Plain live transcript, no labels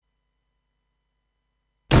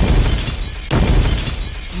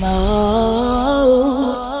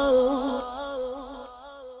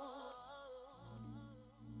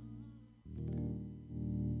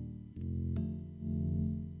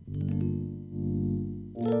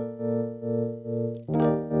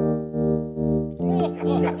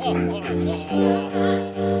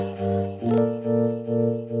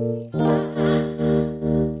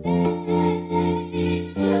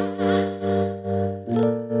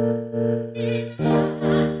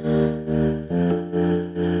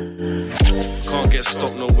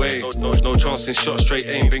Shot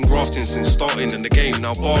straight aim, been grafting since starting in the game.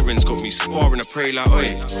 Now barring's got me sparring a prey like, oi.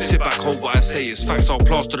 Sit back, hold what I say, it's facts, I'll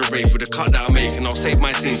plaster the rave with the cut that I make, and I'll save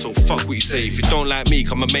my scene, so fuck what you say. If you don't like me,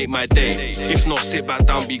 come and make my day. If not, sit back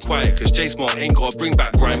down, be quiet, cause J Smart ain't gotta bring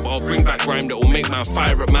back grime, but I'll bring back grime that will make man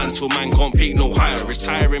fire at man till man can't peak no higher. It's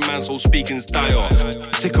tiring, man, so speaking's dire.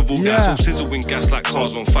 Sick of all that, so sizzling gas like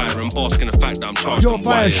cars on fire, and basking the fact that I'm charged on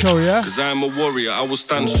fire wire. show, yeah? Cause I am a warrior, I will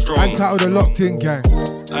stand strong. Entitled the Locked In Gang.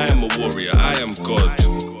 I am a warrior, I am God.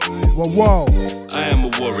 Whoa. I am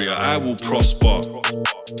a warrior, I will prosper.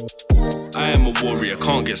 I am a warrior,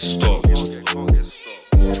 can't get stopped.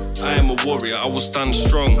 I am a warrior, I will stand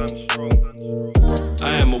strong.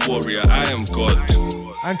 I am a warrior, I am God.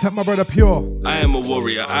 And tap my brother Pure. I am a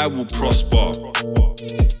warrior, I will prosper.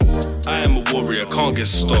 I am a warrior, can't get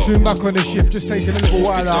stopped. Soon back on the shift, just taking a little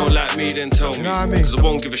while out. If you don't like me, then tell me. You know what I mean? Cause I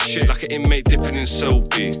won't give a shit like an inmate dipping in cell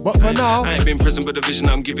B. But for now, I ain't been in prison, but the vision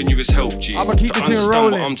I'm giving you is help, G. I'ma keep the thing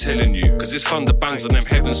rolling. What I'm telling you, cause it's thunder bangs on them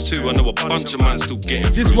heavens too. I know a bunch of man still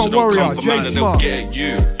getting this through, one so don't warrior, come for man and they'll get at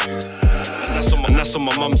you. And that's on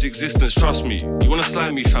my mum's existence, trust me. You wanna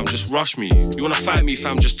slime me, fam, just rush me. You wanna fight me,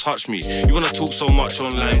 fam, just touch me. You wanna talk so much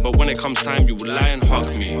online, but when it comes time, you will lie and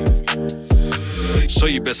hug me. So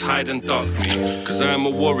you best hide and duck me. Cause I am a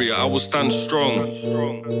warrior, I will stand strong.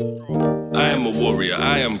 I am a warrior,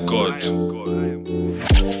 I am God.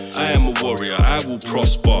 I am a warrior, I will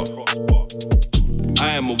prosper.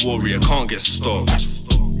 I am a warrior, can't get stopped.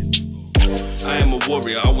 I am a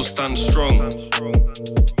warrior, I will stand strong.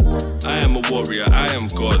 I am a warrior, I am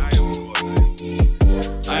God.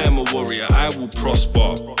 I am a warrior, I will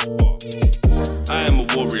prosper. I am a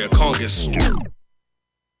warrior, can't get stopped.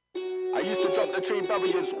 I used to drop the tree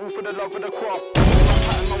barriers, all for the love of the craft. I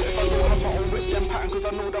pattern know if I don't have my own whip, then pattern, cause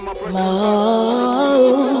I know that my brother.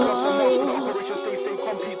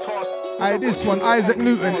 Aye, this one, Isaac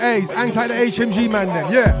Newton. Hey, he's anti the HMG man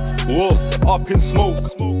then, yeah. Whoa, up in smoke,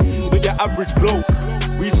 with your average bloke.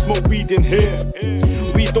 We smoke weed in here,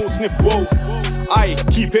 we don't sniff whoa. I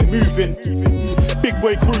keep it moving, big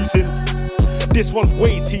boy cruising. This one's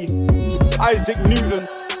weighty, Isaac Newton.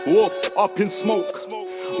 Whoa, up in smoke.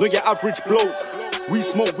 Look your average bloke. We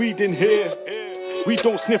smoke weed in here. We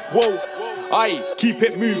don't sniff whoa. I keep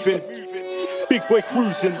it moving. Big boy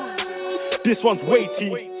cruising. This one's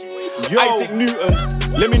weighty. Yo. Isaac Newton.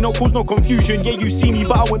 Let me not cause no confusion. Yeah, you see me,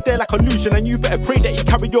 but I went there like illusion. And you better pray that he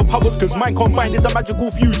carried your powers, cause mine combined is a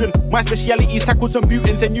magical fusion. My speciality is tackles and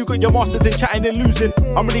mutants, and you got your masters in chatting and losing.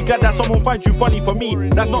 I'm really glad that someone finds you funny. For me,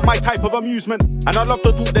 that's not my type of amusement. And I love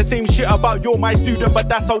to talk the same shit about you're my student, but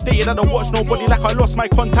that's outdated. I don't watch nobody like I lost my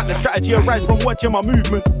contact. The strategy arise from watching my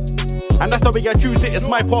movement. And that's the way I choose it, it's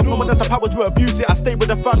my path, no one has the power to abuse it. I stay with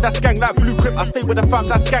the fam, that's gang like Blue Crip. I stay with the fam,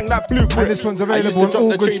 that's gang like Blue Crip. And this one's available on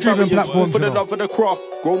all good streaming platforms. For the love of the craft,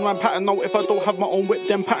 grown man pattern, now if I don't have my own whip,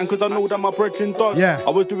 then pattern, cause I know that my brethren does. Yeah.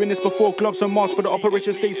 I was doing this before gloves and masks, but the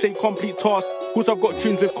operation stays say complete task. Cause I've got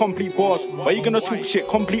tunes with complete bars. Why you gonna talk shit,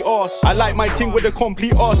 complete arse? I like my ting with a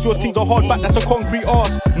complete arse. Your things are hard back, that's a concrete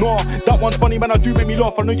arse. Nah, that one's funny, man, I do make me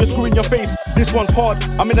laugh. I know you're screwing your face. This one's hard.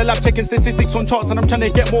 I'm in the lab checking statistics on charts, and I'm trying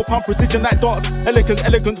to get more pound precision like darts.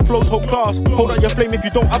 Elegant flows, whole class. Hold out your flame if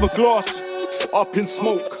you don't have a glass. Up in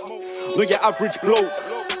smoke, look your average bloke.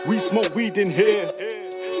 We smoke weed in here.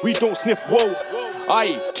 We don't sniff whoa.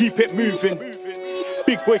 I keep it moving.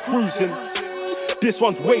 Big boy cruising. This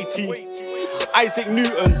one's weighty. Isaac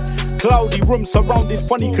Newton. Cloudy room surrounded,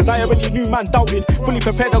 funny cause I already knew man doubted. Fully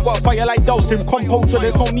prepared, I got a fire like Dowsing. Composure,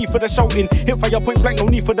 there's no need for the shouting. Hit fire point blank, no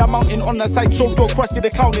need for the mountain. On the side, show door, crusty the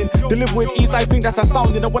clowning. Deliver with ease, I think that's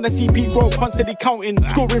astounding. I wanna see Pete grow, constantly counting.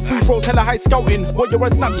 Scoring free throws, hella high scouting. While you're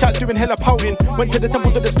on Snapchat doing hella pouting. Went to the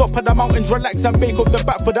temple to the stop of the mountains. Relax and bake off the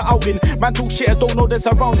back for the outing. Man talk shit, I don't know the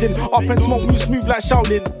surrounding. Up and smoke, move smooth like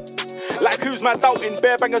shouting. Like who's man doubting?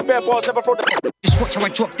 Bare bangers, bare bars, never throw the Just watch how I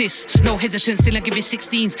drop this. No hesitance, still I give it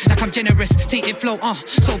 16s. Like I'm generous, take it flow,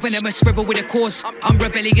 so venomous, rebel with a cause. I'm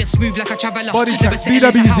rebellious, smooth like a traveller. Body Never check, settle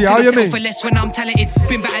less, how BWZ, can how I you settle mean? for less when I'm talented?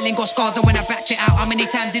 Been battling, got scars, and when I backed it out, how many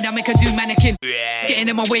times did I make a do mannequin? Getting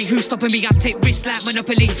in my way, who's stopping me? I take risks like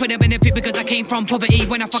Monopoly for the benefit because I came from poverty.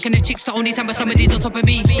 When I fucking the chicks, the only time but somebody's on top of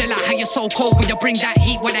me. They're like, how you're so cold when you bring that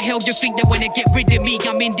heat? Where the hell you think they wanna get rid of me?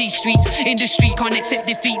 I'm in these streets, industry can't accept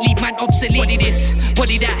defeat, leave man obsolete. Body this,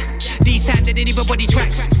 body that, these hands they didn't even body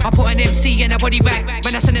tracks. I put an MC and a body bag.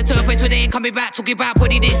 When I send it to a place where they ain't coming back, talking about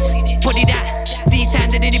body this, body that, these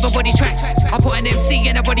hands they didn't even body tracks. I put an MC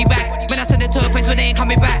and a body bag. When I send it to a place where they ain't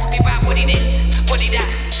coming back, talking about body this, body that,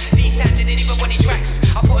 these hands they didn't even body tracks.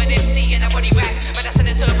 I put an MC and a body bag. When I send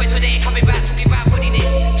it to a place where they ain't coming back, talking about body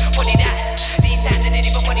this, body that, these hands they didn't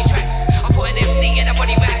even body tracks. I put an MC and a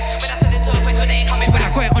body bag. When I send it to a place where they ain't coming back. So when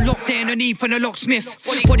I got it on lock, there ain't no need for the locksmith.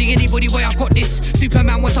 Body anybody where I got this.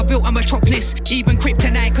 Superman once I built a metropolis. Even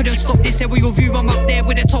Kryptonite couldn't stop this. Every review I'm up there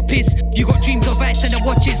with the top is. You got dreams of ice and the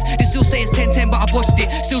watches. They still say it's 10-10 but I botched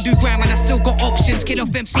it. Still do grime and I still got options. Kill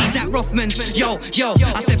off MCs at Rothmans. Yo,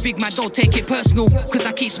 I said big man don't take it personal. Cause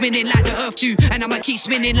I keep spinning like the earth do. And I'ma keep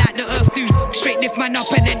spinning like the earth do. Straight lift man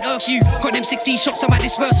up and then earth you. Got them 16 shots on my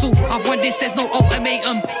dispersal. I've won this, there's no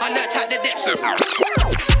ultimatum. I learnt out the depths of.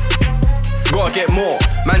 Gotta get more.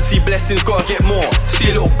 Man see blessings, gotta get more.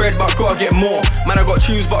 See a little bread but gotta get more. Man I got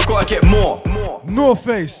tunes but gotta get more. North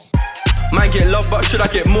Face. Man get love but should I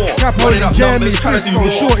get more? Capo, Running up Jeremy, numbers, trying to do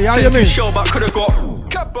Frisco, more. Shorty, how you Sent to mean? show but could've got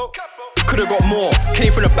could've got more.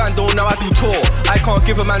 Came from the band, though, now I do tour. I can't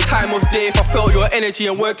give a man time of day if I felt your energy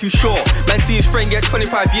and weren't too sure. Man see his friend get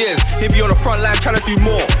 25 years. He'll be on the front line trying to do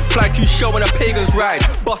more. Fly to show when the pagans ride.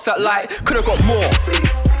 Bust that light, could've got more.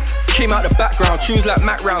 Came out the background, tunes like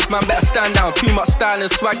Mac rounds, man better stand down. Too much style and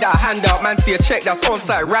swag that handout. Man see a check that's on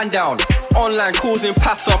site, ran down. Online calls in,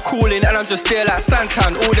 pass up, calling, and I'm just there like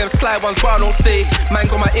Santan. All them sly ones, but I don't say. Man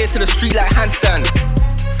got my ear to the street like handstand.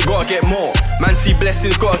 Gotta get more. Man see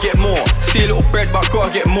blessings, gotta get more. See a little bread, but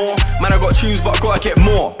gotta get more. Man I got tunes, but gotta get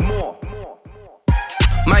more.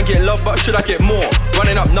 Man get love, but should I get more?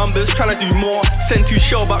 Running up numbers, trying to do more. Send to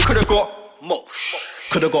show, but could've got more.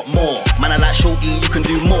 Could've got more. Man, I like Shorty, you can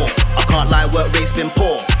do more. I can't lie, work rate's been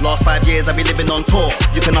poor. Last 5 years I've been living on tour.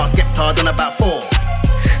 You can ask Skepta, done about 4.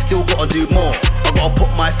 Still gotta do more. I gotta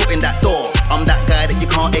put my foot in that door. I'm that guy that you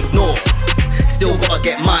can't ignore. Still gotta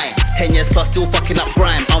get mine. 10 years plus, still fucking up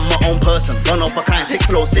grime. I'm my own person, one of a kind. Sick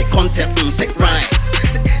flow, sick content, sick rhymes.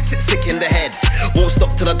 Sick in the head. Won't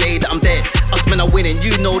stop till the day that I'm dead. Us men are winning,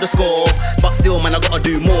 you know the score. But still, man, I gotta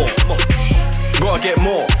do more. Gotta get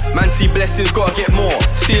more. Man see blessings, gotta get more.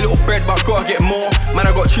 See a little bread, but gotta get more. Man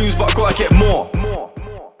I got tunes, but gotta get more.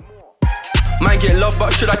 Man get love,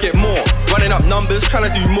 but should I get more? Running up numbers,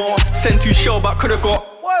 trying to do more. Send to show, but could've got.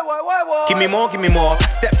 Give me more, give me more.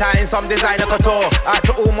 Step tight in some designer couture. Out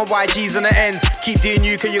to all my YGs on the ends. Keep doing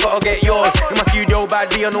you, cause you gotta get yours. In my studio, bad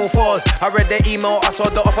be on all fours. I read the email, I saw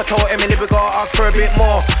the offer, told Emily we gotta ask for a bit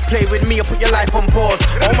more. Play with me or put your life on pause.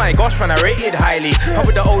 Oh my gosh, man, I rate it highly. I'm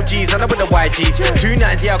with the OGs and I'm with the YGs. 2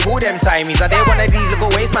 9s, yeah, I call them Siamese. Are they one of these little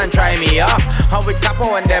waste man, try me, yeah? I'm with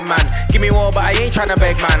Capo and them, man. Give me more, but I ain't tryna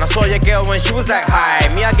beg, man. I saw your girl when she was like, hi.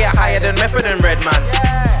 Me, I get higher than Method and Redman.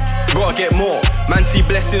 Gotta get more. Man see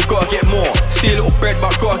blessings, gotta get more. See a little bread,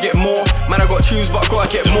 but gotta get more. Man I got tunes, but gotta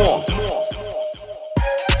get more.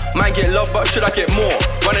 Man get love, but should I get more?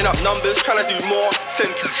 Running up numbers, trying to do more.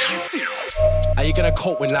 Send to. Are you gonna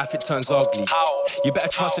cope when life it turns ugly? How? You better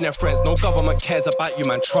trust in your friends, no government cares about you,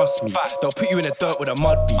 man, trust me. They'll put you in the dirt with a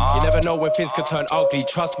mud beat. You never know when things can turn ugly,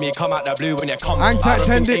 trust me, come out that blue when you come. Hang tight,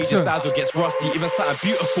 Ten Dixon. Dazzle gets rusty, even something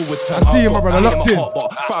beautiful would turn. I see you, my brother, locked in.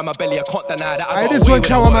 Fire in my belly, I can't deny that. Hey, this one,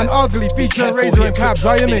 Chower Man Ugly, featuring Razor and Cabs,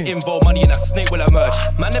 how you mean? Involve money and a snake will emerge.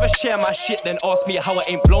 Man, never share my shit, then ask me how I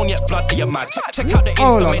ain't blown yet, blood, you're mad. Check out the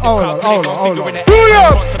Insta, make the crowd click on finger in the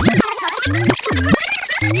air.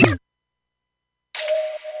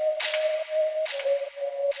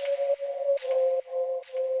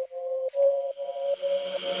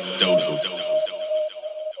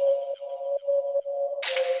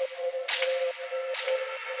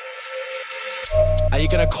 Are you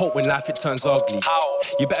gonna cope when life it turns ugly? How?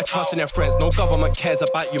 You better trust in your friends, no government cares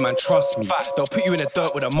about you, man, trust me. They'll put you in the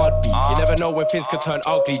dirt with a mud beat. You never know when things can turn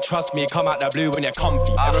ugly, trust me, come out that blue when you're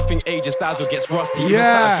comfy. Everything ages, dazzle gets rusty, even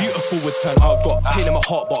something beautiful would turn ugly. Got pain in my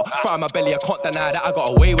heart, but fire in my belly, I can't deny that I got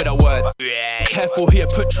away with the words. Careful here,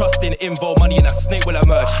 put trust in, involve money and a snake will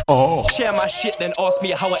emerge. Share my shit, then ask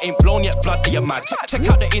me how I ain't blown yet, blood, you're mad. Check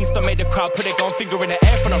out the Insta, made the crowd put their gun finger in the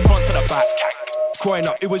air from the front to the back. growing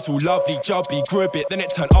up, it was all lovely, jubbly, grew a bit, then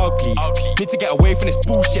it turned ugly. Need to get away from this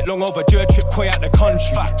bullshit, long overdue, a trip quay out the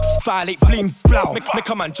country. Violate, bling, blow, make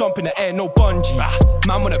a man jump in the air, no bungee.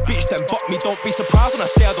 Man when a bitch then buck me, don't be surprised when I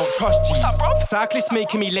say I don't trust G's. Cyclist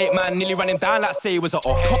making me late, man, nearly running down like say it was a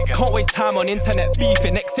op. Can't waste time on internet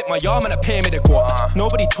beefing, exit my yard, man, I pay me the guap.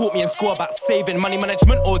 Nobody taught me in school about saving, money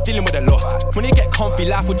management or dealing with a loss. When you get comfy,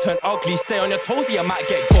 life will turn ugly, stay on your toes or you might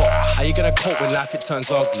get got. How you gonna cope when life it turns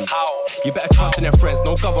ugly? You better trust in your friends,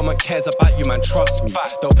 no government cares about you, man, trust me.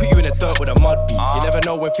 They'll put you in the dirt with a mud beat. You never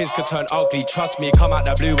know when things can turn ugly, trust me, come out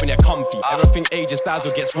that blue when you're comfy. Everything ages, dies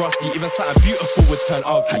or gets rusty, even something beautiful would turn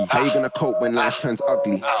ugly. How you gonna cope when life turns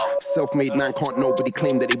ugly? Self-made man can't nobody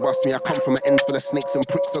claim that he bust me. I come from an end full of snakes and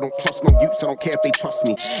pricks, I don't trust no youths, I don't care if they trust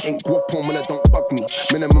me. Ain't guap on when I don't bug me.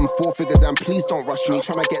 Minimum 4 figures and please don't rush me.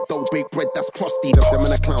 Tryna get dough, bake bread, that's crusty. Them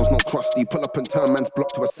and the clowns, no crusty. Pull up and turn man's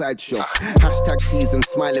block to a sideshow. Hashtag tease and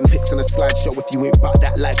smiling pics on a slideshow. If you ain't bout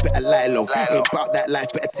that life, better lie low. Ain't bout that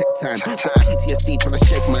life, better take time. Got PTSD tryna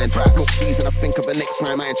shake mine. Smoke trees and I think of the next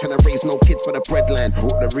rhyme. I ain't tryna raise no kids for the breadline.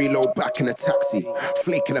 Brought the reload back in a taxi.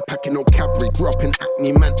 Flaking a pack in no Cadbury. Grew up in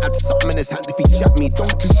Acne, man. Had something in his hand if he chat me.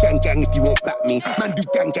 Don't do gang gang if you won't back me. Man, do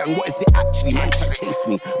gang gang, what is it actually? Man, try chase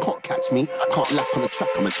me. Can't catch me. Can't lap on the track,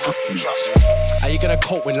 I'm an athlete. How you gonna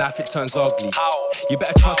cope when life it turns ugly? You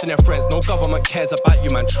better trust in your friends, no government cares about you,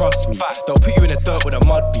 man, trust me. They'll put you in the dirt with a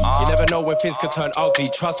mud beat. You never know when things can turn ugly,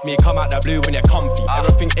 trust me, come out that blue when you're comfy.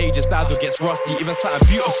 Everything ages, dies or gets rusty, even something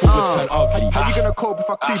beautiful would turn ugly. How you gonna cope if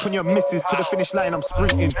I creep on your missus? To the finish line I'm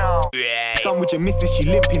sprinting. Done with your missus, she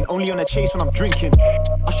limping, only on a chase when I'm drinking.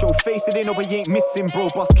 I show face, it ain't no way you ain't missing, bro,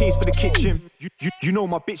 bust case for the kitchen. You know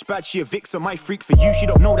my bitch bad, she a vixen, my freak for you, she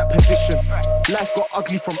don't know that position. Life got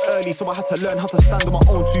ugly from early, so I had to learn how to stand on my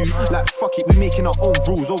own too. Like fuck it, we making our own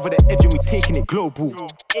rules, over the edge and we taking it global.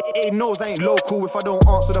 It knows I ain't local, if I don't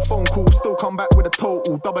answer the phone call, still come back with a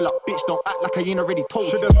total. Double up, bitch, don't act like I ain't already told.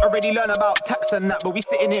 Should've already learned about tax and that, but we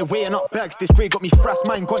sitting here weighing up bags. This grade got me frass,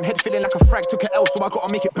 mine gone, head feeling like a frag. Took it L, so I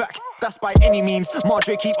gotta make it back. That's by any means.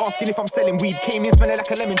 Marjorie keep asking if I'm selling weed. Came in smelling like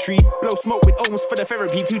a lemon tree. Blow smoke with ohms for the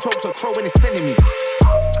therapy. 2 tokes a crow when it's sending me.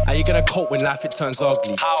 How you gonna cope when life it turns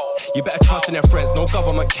ugly? You better trust in your friends, no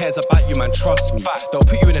government cares about you, man, trust me. They'll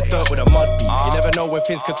put you in the dirt with a mud beat. You never know when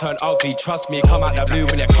things can turn ugly, trust me, come out that blue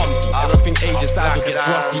when you're comfy. Everything ages, dies or gets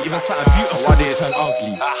rusty, even something beautiful will turn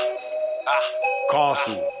ugly.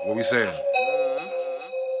 Castle, what we saying?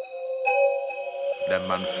 Them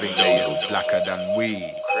man think they so blacker than we.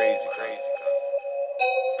 Crazy.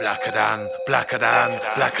 Blacker than.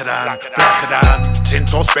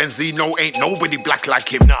 Tintos Benzino ain't nobody black like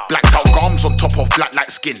him. Blacked out gums on top of black like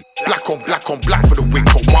skin. Black on black for the win.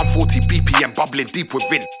 Got 140 BPM bubbling deep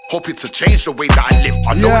within. Hoping to change the way that I live.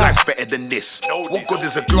 I know life's better than this. What good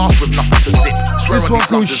is a glass with nothing to sip? Swear This on one these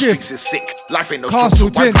called London Shift. streets is sick. Life ain't no Castle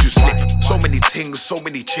joke, so why could you Tin. slip? So many things, so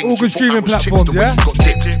many chings. All good streaming platforms, the way yeah? you got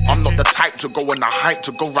dipped. I'm not the type to go on a hype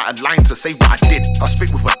to go write a line to say what I did. I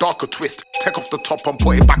spit with a darker twist. Take off the top and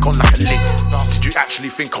put it back on like a lid. Did you actually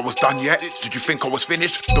think I was done yet? Did you think I was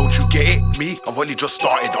finished? Don't you get it? Me, I've only just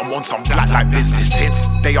started. I'm on some black like business tints.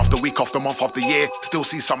 Day after week after month after year. Still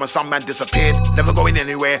see some man disappeared. Never going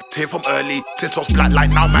anywhere. Here from early. Tintos black like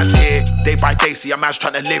now man's here. Day by day see a man's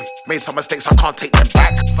trying to live. Made some mistakes, I can't take them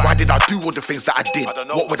back. Why did I do all the things that I did?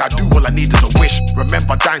 What would I do? All I need is a wish.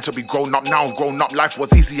 Remember dying to be grown up. Now I'm grown up. Life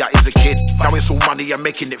was easier as a kid. Now it's all money and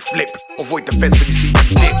making it flip. Avoid the fence when you see them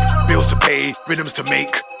dip. Bills to pay, rhythms to make.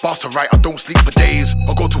 Fast to write, I don't sleep for days.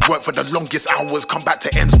 I go to work for the longest hours. Come back to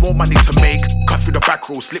ends, more money to make. Cut through the back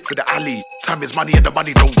road, slip through the alley. Time is money and the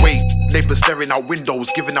money don't wait. Neighbours staring out windows,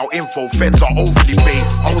 giving out info. Feds are overly paid.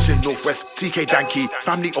 I was in Northwest, TK Danky.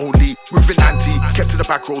 Family only, moving anti. Kept to the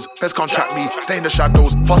back roads, feds can't track me. Stay in the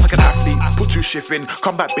shadows, fast like an athlete. Put 2 shift in,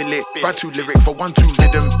 come back billet. Write 2 lyric for 1-2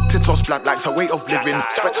 rhythm. Tintos black likes a way of living.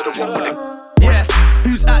 Spread to the rumbling. Yes,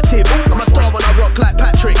 who's active? I'm a star when I rock like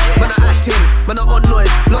Patrick. When I acting, when I on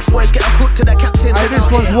noise. Lost boys get a hook to the captain. Hey, this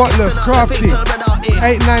one's Whatless, Crafty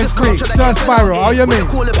 893, Sir Spiral, how you mean?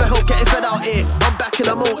 Calling for help, getting fed out here. I'm back in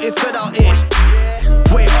the motive, fed out here.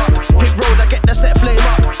 Way up, hit road, I get the set flame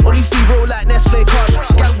up. Only see roll like Nestle cars.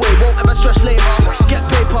 Gangway won't ever stress later. Get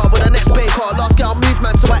paper with the next baker. Last girl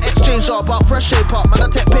movement, so I exchange up. But fresh shape up, man, I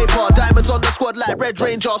take paper. Diamonds on the squad like Red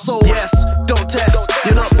Ranger. So yes, don't test.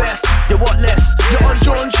 You're not best, you're what less. You're on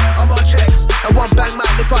Jones, I'm on checks. And one bang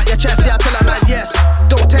might lift out your chest. Yeah, I tell a man yes.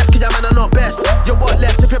 Don't test, cause your man are not best. You're what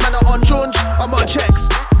less. If your man are on Jones, I'm on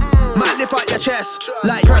checks. Might lift out your chest.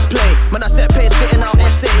 Like press play, man, I set pace, spitting out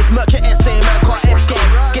essays. Murk your essay, man, can't escape.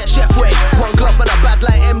 Get chef way, one glove, man, I bad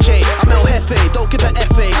like MJ. I'm El Jefe, don't give a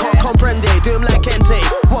FA. Can't comprende, do him like Kente.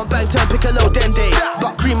 One bang turn, pick a low dende.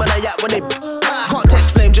 But cream on a yak when they can't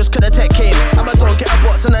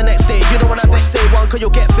back or you'll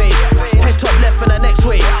get fade. Head top left and the next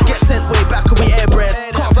way. Get sent way back or we airbreath.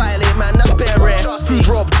 Can't violate, man, that's bare rare. Food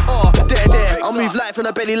robbed, there. I'll move life in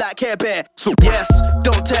a belly like Care Bear. So yes,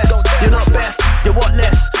 don't test, you're not best. You want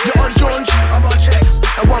less, you're on Jones, I'm on checks.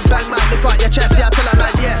 And one bang man, lift out your chest, yeah, I tell a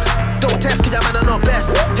man yes. Don't test, cause your man are not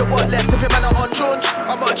best. You want less, if your man are on Jones,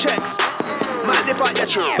 I'm on checks. Man, lift out your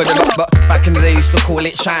chest. But back in the day used to call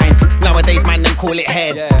it shine. Nowadays man them call it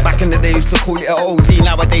head. Back in the day used to call it a OZ.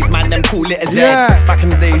 Nowadays man them call it a Z. Back in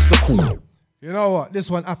the day used to call. You know what?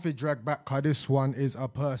 This one I feel drag back, cause this one is a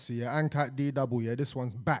Percy, yeah. Angtat DW, yeah. This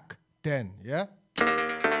one's back then, yeah.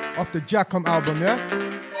 Off the Jackham album, yeah.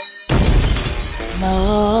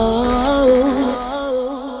 No.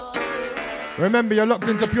 Remember, you're locked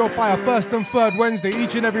into Pure Fire first and third Wednesday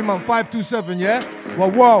each and every month, 5 to 7, yeah.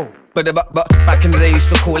 Whoa. But back in the day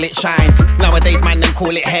used to call it shine. Nowadays man them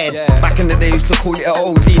call it head. Back in the day used to call it a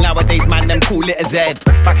OZ. Nowadays man them call it a Z.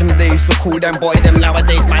 Back in the day used to call them boy them.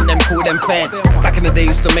 Nowadays man them call them feds. Back in the day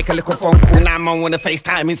used to make a little phone call. Now man wanna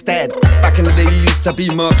FaceTime instead. Back in the day you used to be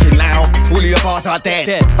murky. Now all of your bars are dead.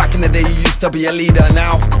 Back in the day you used to be a leader.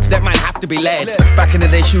 Now that man have to be led. Back in the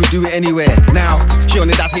day she would do it anywhere. Now she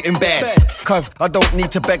only does it in bed. Cause I don't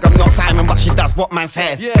need to beg, I'm not Simon, but she does what man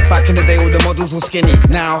said. Back in the day all the models were skinny.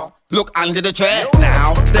 Now look under the dress.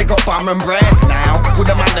 Now they got bum and breast. Now all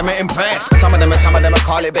the man them are impressed. Some of them are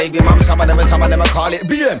call it baby mum. Some of them are call it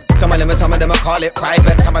BM. Some of them are call it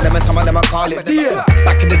private. Some of them are call it DM.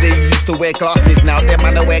 Back in the day you used to wear glasses. Now them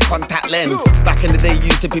man wear contact lens. Back in the day you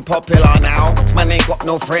used to be popular. Now man ain't got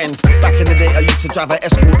no friends. Back in the day I used to drive an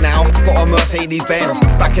Escort. Now got a Mercedes Benz.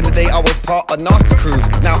 Back in the day I was part of Nasty Crew.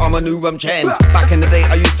 Now I'm a new gen. Back in the day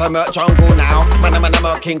I used to merch jungle. Now man I'm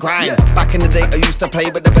a king grind. Back in the day I used to play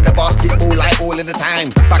with the basketball like all of the time.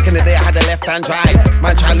 Back in the day I had a left hand drive.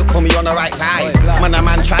 Man try look for me on the right side. Man a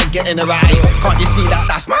man try get in the right. Can't you see that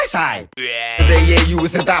that's my side? Today yeah you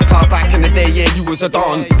was a dapper. Back in the day yeah you was a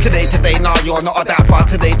don. Today nah you're not a dapper.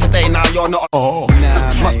 Today nah you're not a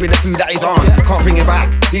must be the food that he's on. Can't bring it back,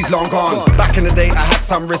 he's long gone. Back in the day I had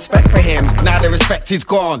some respect for him. Now the respect is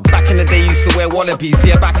gone. Back in the day used to wear wallabies.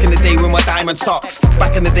 Yeah back in the day with my diamond socks.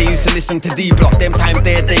 Back in the day used to listen to D-Block. Them times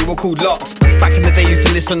they were called locks. Back in the day used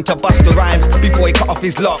to listen to Busta Rhymes before he cut off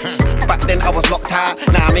his locks. Back then I was locked out,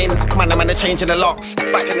 now I'm in. Man are changing the locks.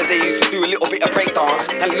 Back in the day used to do a little bit of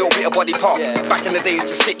breakdance and a little bit of body pop. Back in the day used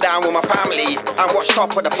to sit down with my family and watch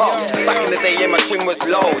Top of the Pops. Back in the day yeah my swim was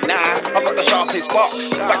low. Now I got the sharpest box.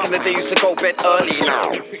 Back in the day used to go bed early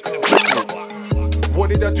now. What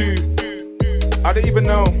did I do? I don't even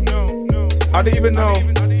know. I don't even know.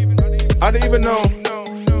 I don't even know.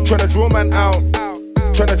 Tryna draw man out.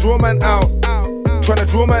 Tryna draw man out. Tryna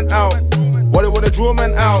draw man out. Wanna draw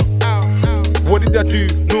man out. What did I do?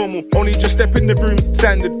 Normal. Only just step in the room.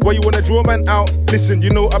 Standard. Why you wanna draw man out? Listen, you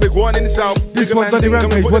know I've been going in the south. This one's Bloody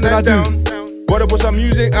Rampage. What did I do? Wanna put some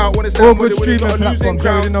music out. Wanna all good streaming platforms. I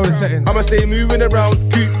already know the settings. I'ma stay moving around.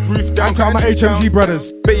 Coop, roof down. I'm my HMG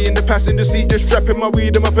brothers. Bay in the passenger seat, just strapping my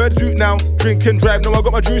weed in my third suit now. Drink and drive, now I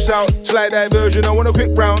got my juice out. Slight diversion, I want a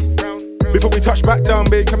quick round. Before we touch back down,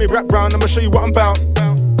 babe, can we wrap round? I'ma show you what I'm about.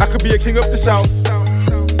 I could be a king of the south.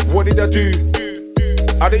 What did I do?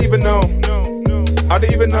 I don't even know. I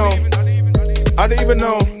don't even know. I don't even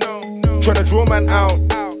know. Tryna draw man out.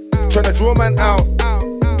 Tryna draw man out.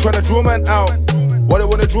 Tryna draw man out.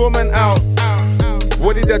 Wanna draw man out.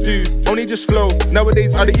 What did I do? Only just flow.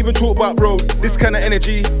 Nowadays I don't even talk about road. This kind of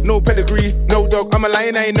energy, no pedigree, no dog. I'm a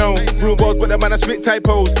lion, I know. Real balls, but the man I spit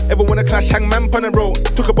typos. Ever wanna clash, hang man pon the road.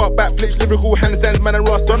 Talk about backflips, lyrical handstands, man and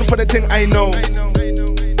Ross. Done for the thing I know.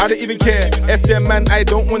 I don't even care. F them man, I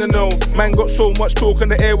don't wanna know. Man got so much talk on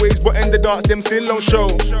the airways, but in the darts, them still don't show.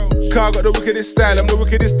 Car got the wickedest style, I'm the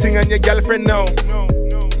wickedest thing, and your girlfriend know.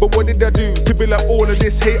 But what did I do to be like all of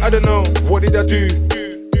this hate? I don't know. What did I do?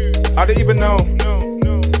 I don't even know.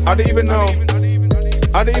 I don't even know.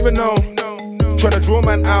 I don't even know. Tryna draw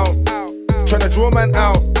man out. Tryna draw man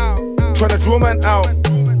out. Tryna draw man out.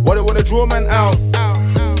 Wanna draw man out.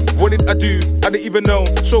 What did I do? I don't even know.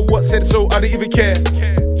 So what said so? I don't even care.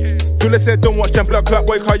 Dula said don't watch them blood clock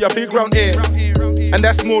boy car your big round air. And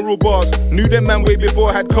that's more real bars. Knew them man way before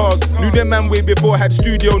I had cars. Knew them man way before I had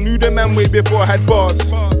studio. Knew them man way before I had bars.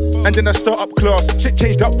 And then I start up class. Shit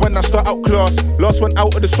changed up when I start out class. Last one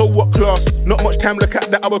out of the so what class. Not much time, look at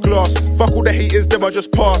the hourglass. Fuck all the haters, them I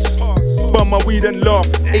just pass. Bum my weed and laugh.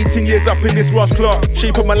 18 years up in this Ross Clark.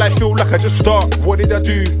 Shape of my life feel like I just start. What did I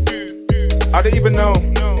do? I don't even know.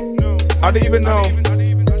 I don't even know.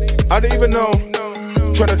 I don't even know.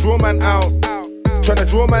 Tryna draw man out. Tryna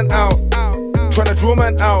draw man out. Tryna draw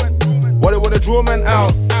man out. Wanna draw man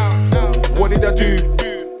out. What did I do?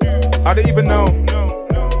 I don't even know.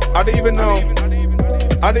 I don't even know.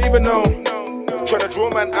 I don't even know. Tryna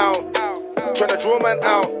draw man out. Tryna draw man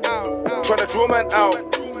out. Tryna draw man out.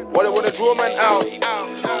 What I wanna draw man out.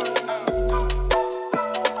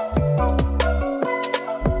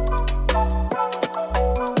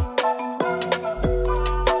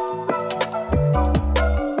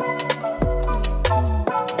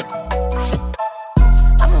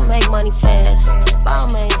 I'ma make money fast. Ball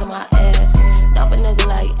mains on my ass. Dump a nigga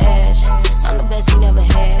like Ash. I'm the best he never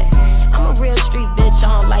had. I'm a real street bitch.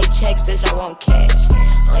 I don't like checks, bitch. I want cash.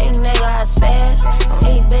 On any nigga I spaz. On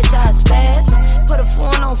any bitch I spaz. Put a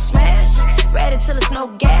phone on smash. Read it till it's no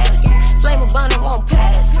gas. Flame a bun, it won't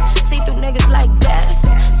pass. See through niggas like gas.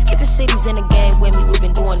 Skipping cities in the game with me. We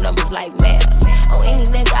been doing numbers like math. On any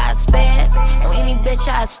nigga I spaz. On any bitch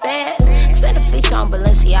I spaz. Spend a fish on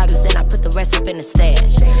Balenciagas, then I put the rest up in the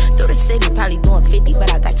stash. Through the city, probably doing 50,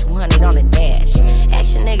 but I got 200 on the dash.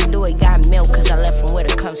 Action nigga do it, got milk, cause I left from where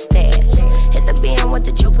to come stash. Hit the BM with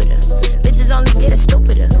the Jupiter. Bitches only getting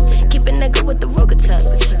stupider. Keep a nigga with the Ruger tuck.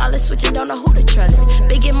 All this switching, don't know who to trust.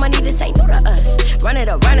 Big get money, this ain't new to us. Run it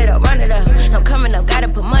up, run it up, run it up. I'm coming up, gotta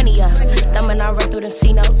put money up. Thumbing, I run through them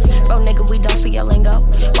C-notes. Bro, nigga, we don't speak your lingo.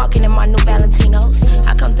 Walking in my new Valentinos.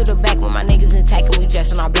 I come through the back with my niggas intact and we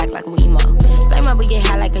dressing all black like we emo. Flame up, we get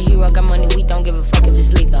high like a hero. Got money, we don't give a fuck if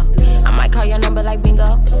it's legal. I might call your number like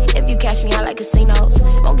bingo. If you cash me out like casinos.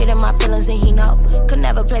 Won't get in my feelings and he know. Could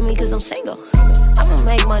never play me cause I'm single. I'ma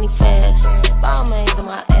make money fast. Ball mains on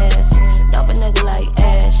my ass. Dump a nigga like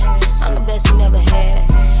Ash. I'm the best he never had.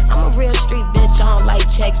 I'm a real street bitch. I don't like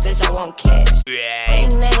checks, bitch. I want cash.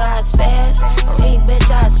 Any nigga I spaz. On any bitch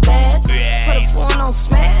I spaz. Put a phone on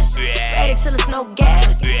smash. Read it till it's no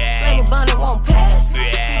gas. Flame a bun, it won't pass.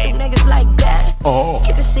 See through niggas like gas.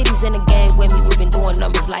 Skipping cities in the game with me. We been doing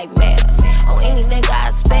numbers like math. On any nigga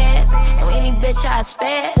I spaz. On any bitch I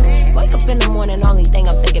spaz. Wake up in the morning, only thing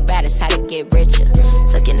I'm thinking about is how to get richer.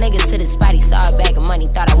 Took a nigga to the spot, he saw a bag of money,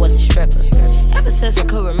 thought I was a stripper. Ever since I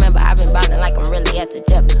could remember, I've been ballin' like I'm really at the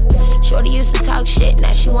dipper. Shorty used to talk shit,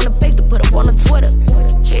 now she want a pic to put up on the Twitter.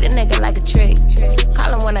 Treat a nigga like a trick,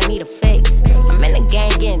 call him when I need a fix. I'm in the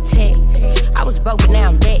game getting ticked. I was broke, but now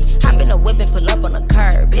I'm lit. Hop in the whip and pull up on the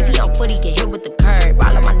curb. If he on foot, he get hit with the curb.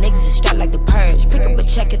 All of my niggas is strapped like the purge. Pick up a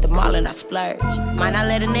check at the mall and I splurge. Might not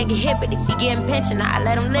let a nigga hit, but if he getting pension, I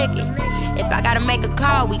let him lick it. If I gotta make a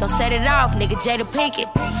call, we gon' set it off, nigga Jada Pinkett.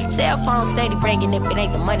 Cell phone steady ringing, if it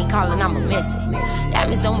ain't the money calling, I'ma miss it.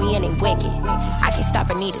 Diamonds on me and they wicked. I can't stop,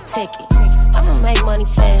 I need a ticket. I'ma make money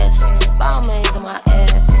fast. Ball mains on my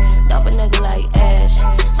ass. Dump a nigga like Ash.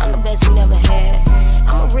 I'm the best he never had.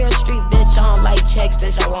 I'm a real street bitch, I don't like checks,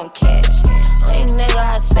 bitch, I want cash. On any nigga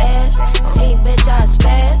I spaz. On any bitch I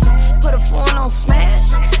spaz. Put a phone on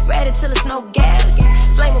smash. Read it till it's no gas.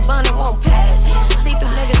 Flame a bun, it won't pass. See through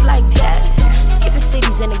niggas like gas. Skipping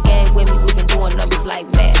cities in the game with me, we been doing numbers like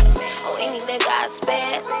math. On any nigga I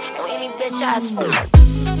spaz. On any bitch I spaz.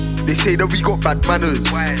 They say that we got bad manners.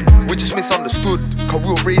 We just misunderstood, cause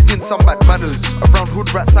we were raised in some bad manners. Around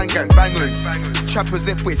hood rats and gang bangers. Trappers,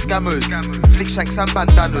 F-way scammers. Flick shanks and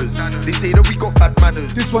bandanas. They say that we got bad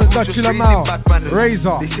manners. This one's Dutch Killer Mao.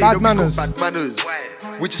 Razor, they say bad that manners. We got bad manners.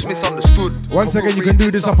 We just misunderstood. Once again, you can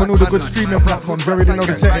do this up on all the good streaming platforms. You already know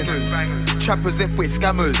the settings. Trappers, F-way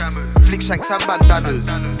scammers. Flick shanks and bandanas.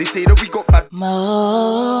 They say that we got bad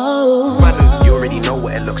manners. You already know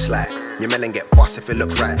what it looks like. Your melon get boss if it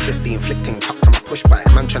look right. 15 flicking tucked to my push bike.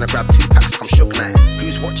 Man tryna grab 2 packs like I'm shook night.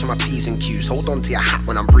 Who's watching my P's and Q's? Hold on to your hat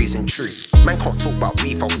when I'm breezing true. Man can't talk about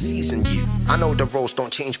beef, I'll season you. I know the roles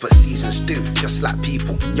don't change but seasons do. Just like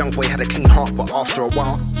people. Young boy had a clean heart but after a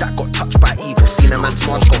while that got touched by evil. Seen a man's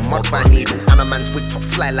march go mud by needle. And a man's wig top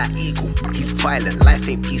fly like eagle. He's violent, life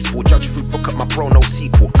ain't peaceful. Judge through book up my bro, no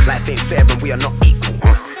sequel. Life ain't fair and we are not equal.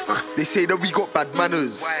 They say that we got bad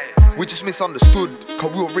manners. We just misunderstood,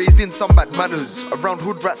 cause we were raised in some bad manners. Around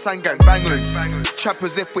hood rats and gang bangers.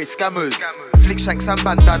 Trappers, F-way scammers. Flick shanks and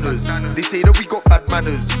bandanas. They say that we got bad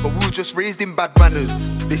manners, but we were just raised in bad manners.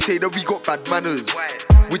 They say that we got bad manners.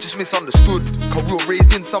 We just misunderstood, cause we were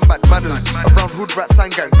raised in some bad manners. Around hood rats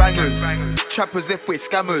and gang bangers. Trappers, F-way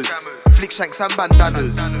scammers. Flick shanks and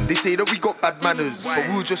bandanas. They say that we got bad manners, but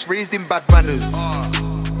we were just raised in bad manners.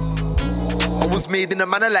 I was made in a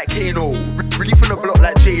manner like Kano. Really from the block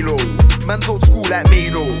like J-Lo. Man's old school like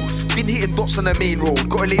Mano. Been hitting dots on the main road.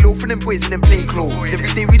 Gotta lay low for them boys in them plain clothes.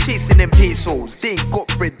 Every day we chasing them pesos. They ain't got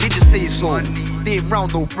bread, they just say so. They ain't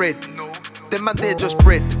round no bread. Them man they're just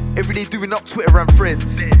bread. Every day doing up Twitter and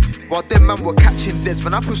threads. While them man were catching Zeds.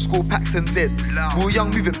 When I push school packs and Zeds. We were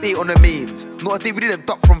young moving bait on the mains. Not a day we didn't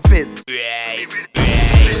duck from feds.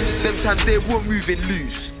 Them times they weren't moving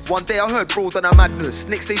loose. One day I heard bro done a madness.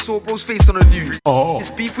 Next day saw bro's face on the news.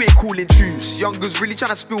 This beef we ain't calling truce. Youngers really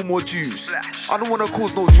trying to spill more juice. I don't wanna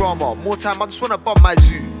cause no drama. More time I just wanna bump my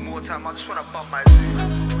zoo.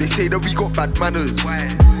 They say that we got bad manners.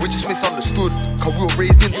 We just misunderstood, cause we were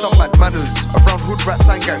raised in some bad manners. Around hood rats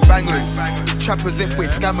and gang bangers, trappers, F-way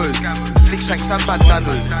scammers, flick shanks and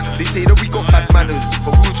bandanas. They say that we got bad manners,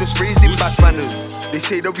 but we were just raised in bad manners. They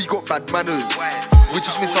say that we got bad manners. We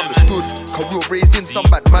just misunderstood, cause we were raised in some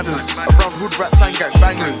bad manners. Around hood rats and gang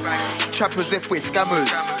bangers, trappers, F-way scammers,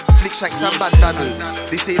 flick shanks and bandanas.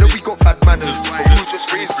 They say that we got bad manners, but we were just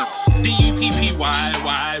raised in D-U-P-P-Y,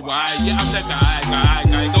 yeah, I'm the guy.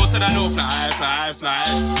 Go said I know fly.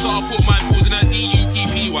 So I put my balls in a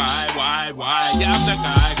D-U-P-P-Y, yeah, I'm the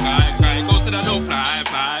guy. Go said I know fly.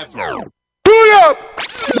 Pull up!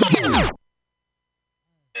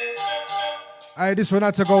 Hey, this one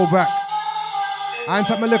had to go back. I ain't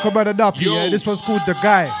take my little brother Duppy, yeah? This one's called The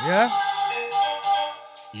Guy, yeah?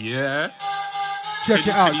 Yeah. Check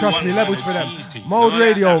it out, trust me, levels for them. Mode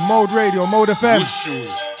Radio, Mode FM.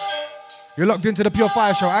 You're locked into the Pure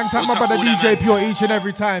Fire Show. Hang tight my brother DJ Pure each and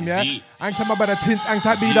every time, yeah? Hang tight my brother Tints, hang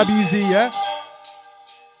tight BWZ, yeah?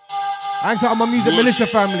 Hang tight my Music Militia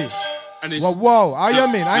family. Whoa, how you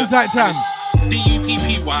mean? Hang tight time.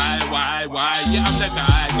 D-U-P-P-Y, yeah, I'm the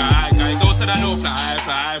guy. Go said I know fly.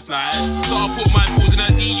 So I put my balls in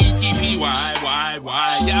a D-U-P-P-Y,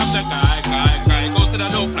 yeah, I'm the guy. Go said I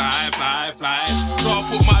know fly. So I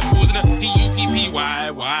put my balls in a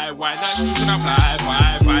D-U-P-P-Y, that shoes gonna fly.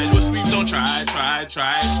 Look smooth, don't try.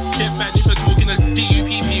 Get back if you're talking a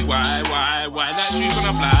D-U-P-P-Y, that shoes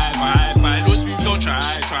gonna fly. Look smooth, don't try.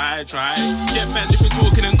 Get back if you're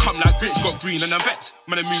talking and come like Grinch got green and a vet.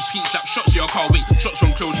 Man, I move peaks like shots to your car, wait. Shots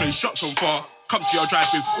from close range, shots from far. Come to your drive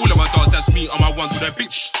with all of my dogs, that's me on my ones with a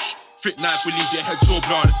bitch. Fit knife will leave your head so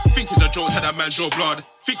blood. Think it's a joke, tell that man draw blood.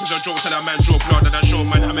 And I show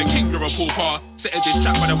man, I'm a king, you're a pauper. Setting this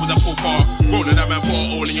track, but I was a pauper. Rolling that man, put a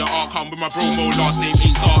hole in your arc. I'm with my bro Mo, last name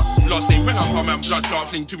ain't Sart. Last name ring up, man, blood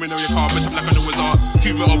clot. Fling 2 men on your car, but I'm like I know it's art.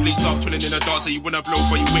 Cuba obliques up, twirling in the dark. So you wanna blow,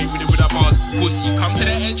 but you ain't with it with a bars. Pussy, come to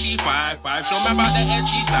the SC5. Show me about the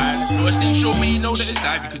SC side. No, stay show me, you know that it's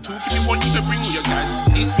live. You can talk if you want, you can bring all your guys.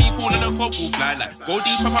 This me calling a football fly. Like, go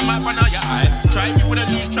deep up on my front of your eye. Try if you wanna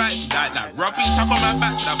lose, try it. Like, rugby, tap on my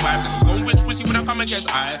back to the vibe. Like, go with pussy when I come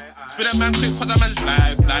against I. Spin a man quick, cause a man's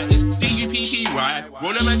fly. It's D-U-P-P-Y.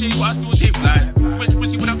 Roll a man J, but I still take fly. Which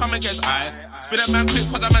pussy when I come against I. Spin a man quick,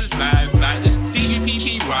 cause a man's fly. It's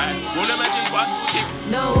D-U-P-P-Y. Roll a man J, but I still take.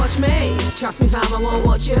 No, watch me. Trust me, fam, I won't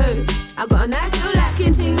watch you. I got a nice little light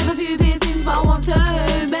skin ting with a few piercings, but I want to.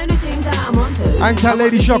 Many things that I'm on to. Hang tight,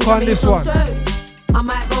 Lady Shock on this one. I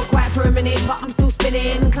might go quiet for a minute, but I'm still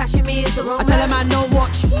spinning. Clashing me is the wrong. I tell a man, no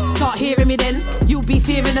watch. Start hearing me then. You'll be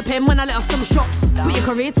fearing the pen when I let off some shots. Put your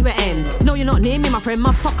career to an end. No, you're not near me, my friend.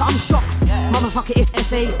 Motherfucker, I'm shocked. Motherfucker, it's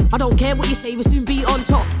FA. I don't care what you say, we'll soon be on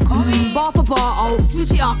top. Bar for bar, I'll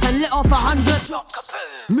switch it up and let off 100 shots.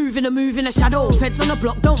 Moving a shadow. Feds on the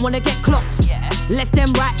block, don't wanna get clocked. Left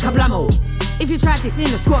them right, kablamo. If you tried this in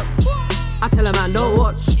the squad, I tell a man, don't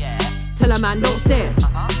watch. Tell a man, don't stare.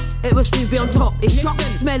 It will soon be on top. It's shock,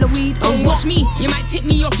 smell of weed. Don't watch me, you might tip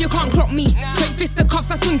me off, you can't clock me. Straight fist the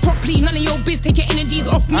cuffs, I swing properly. None of your biz, take your energies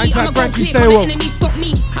off me. I'ma go clear, can't the enemy stop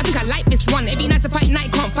me. I think I like this one. Every night to fight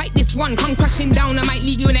night, can't fight this one. Come crashing down, I might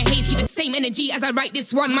leave you in a haze. Keep the same energy as I write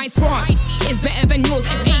this one. My squad is better than yours.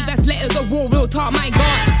 FA, that's letters of war, real talk, my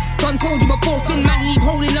God. Done told you before, spin man, leave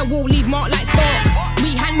hole in the wall, leave mark like star.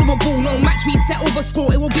 We handle a ball, no match, we set over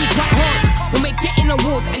score, it will be quite hard. We'll make getting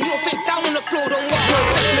awards and your face down on the floor, don't watch your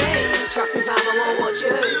face. Trust me, fam, I won't watch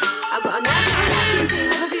you. I got a nice little skin ting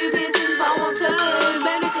with a few piercings, but I want to.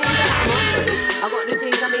 Many things that I'm on to. I got new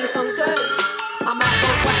things, I mean songs too. I might go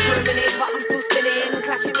quiet for a minute, but I'm still spinning.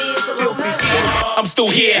 Clashing me is the wrong move. I'm still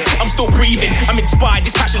here, I'm still breathing. I'm inspired,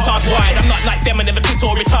 this passion's hardwired. I'm not like them, I never quit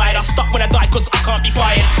or retired. I stuck when I died, cause I can't be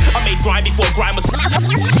fired. I made grind before grind was.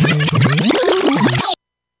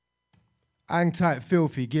 Hang tight,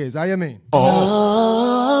 filthy gears, how you mean?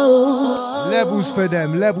 Oh. Levels for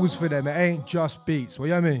them, it ain't just beats, what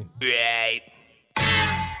you mean? Right.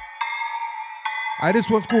 This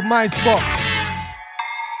one's called My Spot.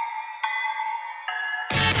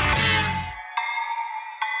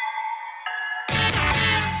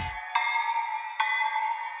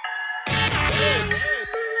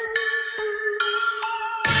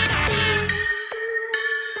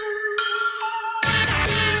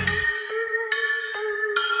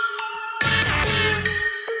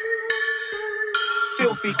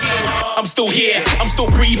 I'm still here, I'm still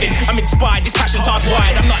breathing, I'm inspired, this passion's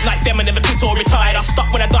hardwired. I'm not like them, I never quit or retired. I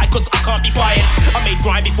stuck when I died cause I can't be fired. I made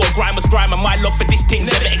grime before grime was grime, and my love for this thing's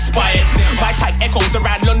never expired. My type echoes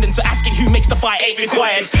around London, so asking who makes the fight ain't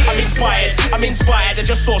required. I'm inspired, I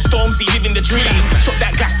just saw Stormzy living the dream. Shot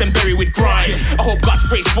that Glastonbury with grime. I hope God's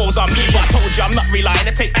grace falls on me, but I told you I'm not relying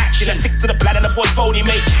to take action. I stick to the plan and avoid phony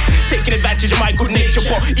mates. Taking advantage of my good nature,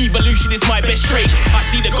 but evolution is my best trait. I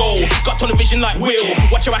see the goal, got tunnel vision like Will.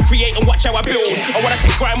 Watch how I create and watch how I build. I wanna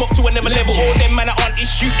take grime up to another level. All them man are on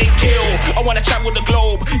is shoot and kill. I wanna travel the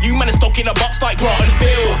globe. You man are stuck in a box like Grant and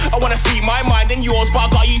Phil. I wanna free my mind and yours, but I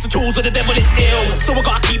gotta use the tools of the devil, it's ill. So I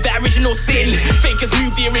gotta keep that original sin. Fakers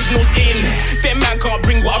move the originals in. Them man can't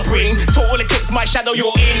bring what I bring. Total eclipse my shadow,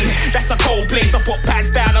 you're in. That's a cold place. I put pads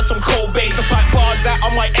down on some cold bass. I type bars out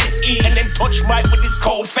on my SE and then touch Mike with his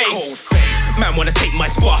cold face. Man wanna take my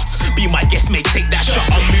spot. Be my guest, mate, take that shot.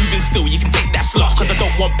 I'm moving still, you can take that slot. Cause I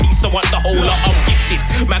don't want peace, I want the whole lot. I'm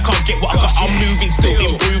gifted, man can't get what I got. I'm moving still,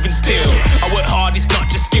 improving still. I work hard, it's not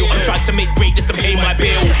just skill. I'm trying to make greatness to pay my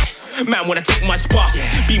bills. Man wanna take my spot.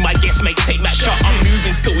 Be my guest, mate, take that shot. I'm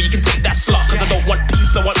moving still, you can take that slot. Cause I don't want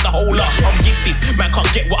peace, I want the whole lot. I'm gifted, man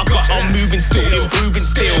can't get what I got. I'm moving still, improving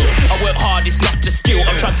still. I work hard, it's not just skill.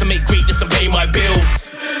 I'm trying to make greatness and pay my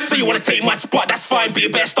bills. So you wanna take my spot, that's fine, but you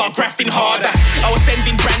better start grafting harder. I was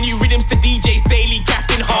sending brand new rhythms to DJs daily,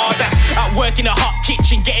 grafting harder. At work in a hot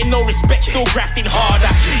kitchen, getting no respect, still grafting harder.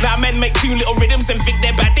 Now men make 2 little rhythms and think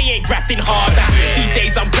they're bad, they ain't grafting harder. These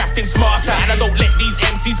days I'm grafting smarter, and I don't let these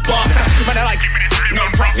MCs barter. Man, I like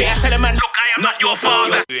non-profit, I tell a man, look, I am not your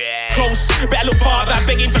father. Close, better look farther,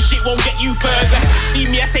 begging for shit won't get you further. See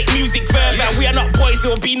me, I take music further. We are not boys,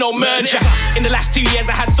 there will be no merger. In the last 2 years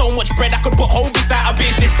I had so much bread I could put Hovis out of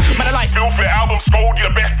business. Man, I like filthy albums, scold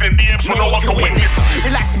your best in DMs so no one can witness.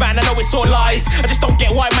 Relax, man, I know it's all lies. I just don't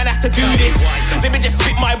get why man have to do this. Let me just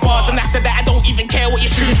spit my bars, and after that I don't even care what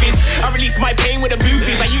your truth is. I release my pain with the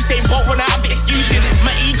boofies, like Usain Bolt run out of excuses.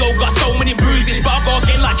 My ego got so many bruises, but I go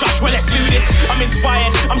again like Josh, well let's do this. I'm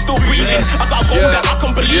inspired, I'm still breathing. I got a goal that I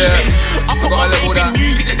can believe in. I put my faith in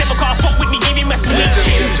music, the devil can't fuck with me, give him a sweet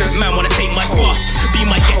chin. Man wanna take my spot, be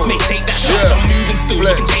my guest, mate, take that shot. I'm moving still,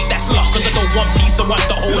 you can take that slot. Cause I don't want peace, I want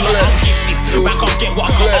the whole lot. I'm gifted, man can't get what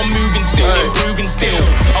I got. I'm moving still, improving still.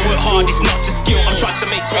 I work hard, it's not just skill. I'm trying to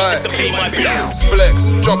make greatness and pay my bills.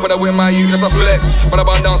 Flex, jump when I wear my youth, that's a flex. When I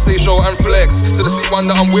burn down stage show and flex. To the sweet one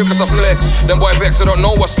that I'm with, that's a flex. Them boy vex, I don't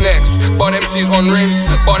know what's next. Burn MCs on rings,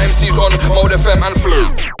 burn MCs on Mode FM and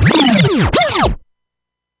Flow.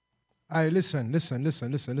 Hey, listen.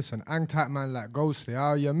 Hang tight, man, like Ghostly.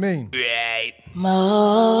 How you mean? Right.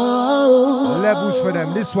 Levels for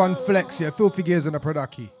them. This one flex, yeah. Filthy Gears on the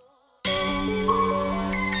product.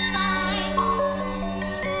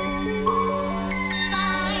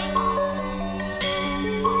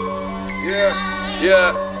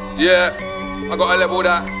 Yeah. I gotta level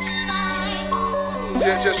that.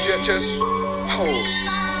 Yeah, just.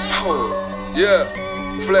 Yeah.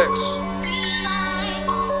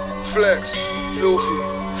 Flex. Filthy.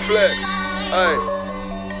 Flex. Aye.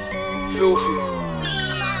 Filthy.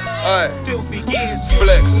 Aye.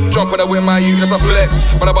 Flex, jump when I wear my youth, that's a flex.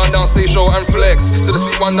 When I burn down stage show and flex. To the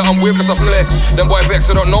sweet one that I'm with, that's a flex. Them boy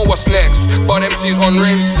vex, I don't know what's next. Burn MCs on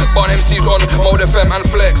rings, burn MCs on Mode FM and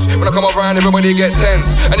flex. When I come around, everybody get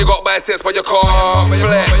tense. And you got biceps, but you can't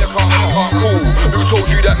flex. Cool, who told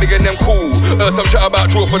you that nigga them cool? Some shit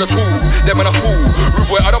about draw for the tool. Them and a fool. Rude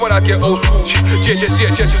boy, I don't wanna get old school. JHS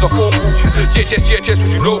is a phone call. JHS,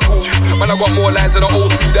 was you local? Man, I got more lines than an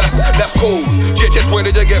old two, that's cold. JHS, when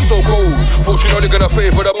did you get so cold? Thought you know they're gonna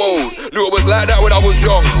favor the mold. Knew it was like that when I was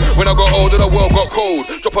young. When I got older, the world got cold.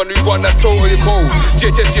 Drop a new one that's totally cold.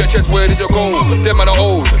 JHS, where did you go? Them man are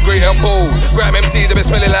old, great and bold. Grime MCs, they been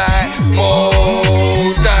smelling like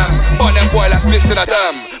mold. Damn, but them boy like splits in a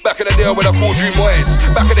dam. Back in the day when I called you moist.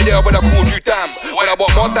 Back in the day when I called you damn. When I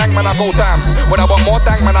want more dang, man, I go damn. When I want more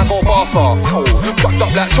dang, man, I go faster. Fucked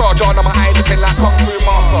up like charger, now my eyes looking like Kung Fu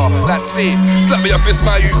Master. That's safe. Slap me a fist,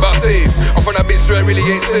 my youth, but safe. I'm from a bitch where it really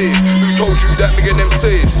ain't safe. Who told you that me and them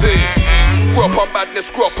safe? Grow up on badness,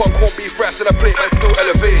 grow up on corned beef rice and a plate, man, still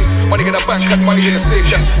elevate. Money in the bank and money in the safe.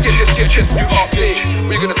 Just you update.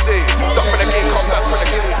 What you gonna say? Duck from the game, come back from the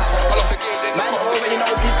game. I love the game, then you come already know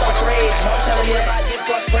peace are great. Not telling me about give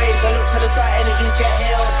God praise. I look to the side, energies get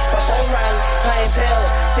healed. My phone rang, clientele.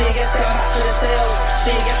 See you get sent back to the sales.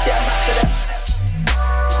 See you get sent back to the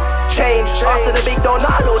change. After the big door,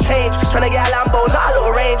 not a little change. Tryna get a Lambo, not a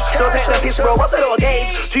little range. Don't take the piss, bro, what's a little gauge?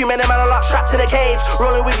 2 men and man are locked, trapped in a cage.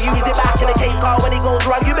 Rolling with you, is it back in the case car? When he goes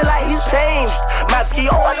wrong, you be like, he's changed. Mad ski,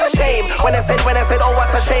 oh, what a shame. When I said, oh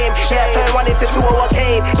what a shame. Yeah, turn 1 into 2 or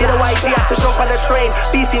cane. Did a YG had to jump on the train.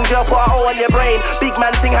 Beast in jail, put a hole on your brain. Big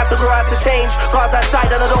man thing had to grow out to change. Cause I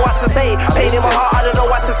died, I don't know what to say. Pain in my heart, I don't know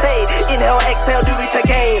what to say. Inhale, exhale, do it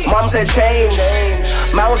again. Mom said change.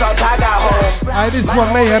 Man was on tag at home. Alright, this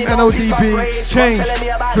one Mayhem, NODB, Change.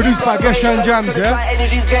 Produced by Gesha and Jams, yeah?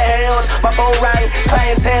 Energies get held. My phone rang,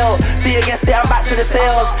 clientele. See you guess I'm back to the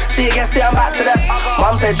sales. See you guess I'm back to the.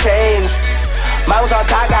 Mom said change. Man was on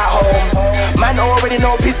tag at home. Man already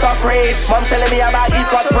know pissed off rage. Mom telling me about give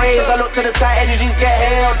God praise. I look to the sky, energies get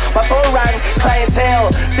held. My phone rang,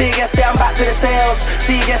 clientele. See you guess I'm back to the sales.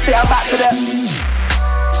 See you guess I'm back to the.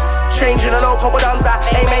 Changing a low couple downs that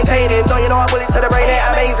ain't maintaining. Don't you know I bullet to the brain ain't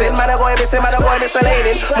amazing. Man I going missing, man I going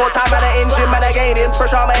miscellating. More time man I engine, man I gaining.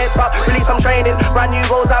 Pressure on my head top, release some training. Brand new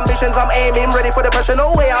goals, ambitions I'm aiming. Ready for the pressure, no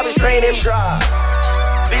way I'll be straining.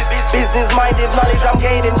 Business minded, knowledge I'm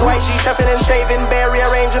gaining. YG chefing and shaving, bare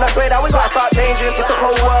rearranging. I swear that we gotta start changing. It's a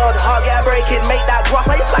cold world, hard get breaking. Make that guap,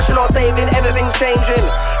 are you slashing or saving? Everything's changing.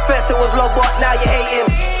 First it was love, but now you're hating.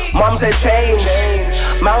 Mom said change.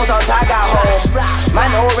 Man was on tag at home. Man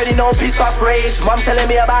already know pissed off rage. Mom telling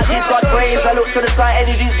me about give God praise. I look to the sky,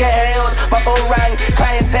 energies get held. My phone rang,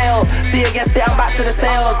 clientele. See you guess I'm back to the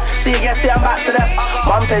sales. See you guess I'm back to the.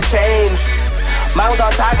 Mom said change. Man was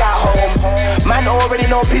on tag at home. Man already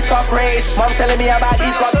know pissed off rage. Mom telling me about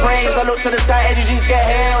give God praise. I look to the sky, energies get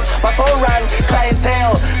held. My phone rang,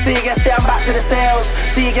 clientele. See you guess I'm back to the sales.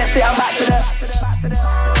 See you guess I'm back to the.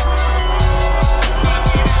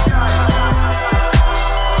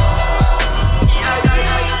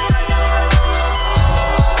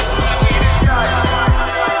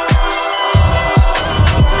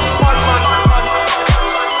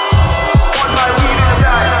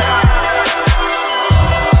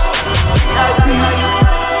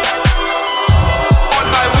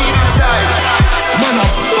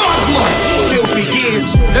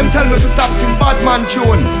 Them tell me to stop sing bad man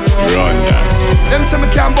tune. Run that. Them say me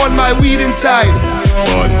can't burn my weed inside.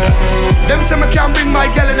 Burn that. Them say me can't bring my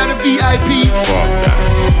girl in the VIP. Fuck that.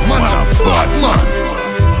 Man a bad man.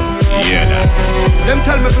 Yeah that. Them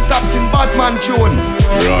tell me to stop sing bad man tune.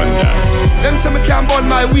 Run that. Them say me can't burn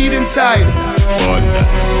my weed inside. Burn that.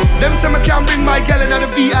 Them say me can't bring my girl in the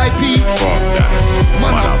VIP. Fuck that.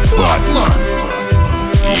 Man a bad man.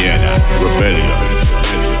 Yeah that. Rebellious.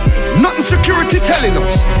 Nothing security telling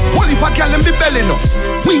us. Wally pa gal and be belling us.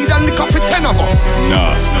 Weed and liquor for 10 of us.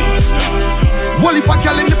 Nasty. Wally pa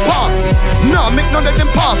gal in the party. Nah, make none of them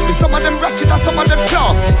pass me. Some of them ratchet and some of them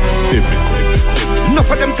classy. Typical. Enough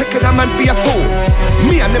of them taking a man for your fool.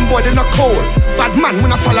 Me and them boy they not cold. Bad man when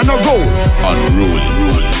I fall on a roll.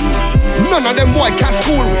 Unruly. None of them boy can't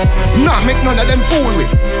school with. Nah, make none of them fool with.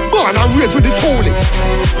 Born and raised with the toolie.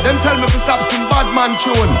 Them tell me to stop sing bad man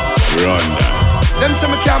tune. Run that. Them say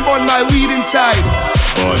me can't burn my weed inside.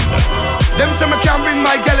 Burn that. Them say me can't bring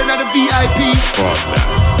my girl in the VIP. Fuck that.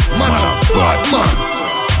 Man a bad man.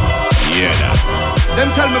 Yeah that.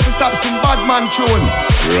 Them tell me to stop sing bad man tune.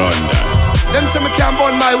 Run that. Them say me can't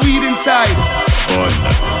burn my weed inside. Burn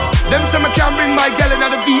that. Them say me can't bring my girl in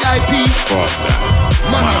the VIP. Fuck that.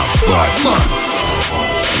 Man a bad man.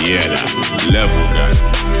 Yeah that. Level that.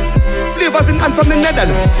 Flavors in hand from the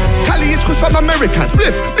Netherlands. Cali is kush from Americans.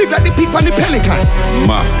 Bliss, big like the peak on the pelican.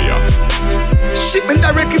 Mafia. Shipment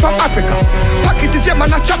directly from Africa. Packages gem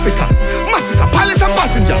and a trafficker. Massacre, pilot and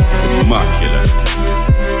passenger. Immaculate.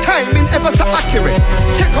 Timing ever so accurate.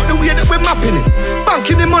 Check out the way that we're mapping it.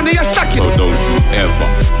 Banking the money and stacking it. So don't you ever.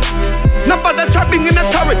 No bother trapping in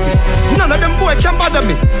authorities. None of them boy can bother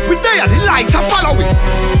me. We there the light and follow it.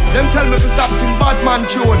 Them tell me to stop sing bad man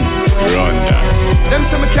tune. Run that. Them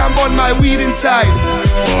say me can't burn my weed inside.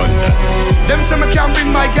 Burn that. Them say me can't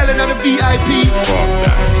bring my girl in the VIP. Fuck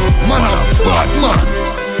that. Man a bad man.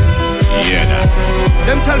 Yeah that.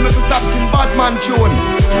 Them tell me to stop sing bad man tune.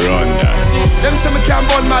 Run that. Them say me can't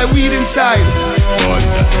burn my weed inside. Burn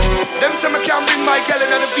that. Them say me can't bring my girl in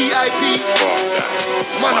the VIP. Fuck that.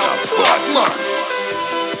 Man a bad man.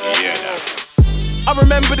 Yeah that. I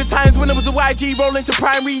remember the times when I was a YG rolling to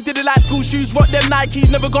primary. Did it like school shoes, rock them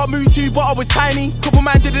Nikes. Never got moved to, but I was tiny. Couple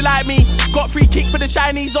man did it like me. Got free kick for the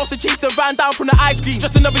shinies. Off the cheeks that ran down from the ice cream.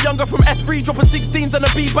 Just another younger from S3, dropping 16s on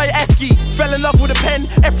a beat by Esky. Fell in love with a pen.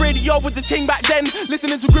 F radio was the ting back then.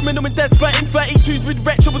 Listening to Criminal and Desperate in 32s with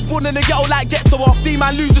Retro. Was born in a ghetto like Get So Off. See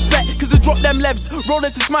man lose respect, cause I dropped them levs.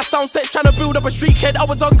 Rolling to smash down sets, trying to build up a street head. I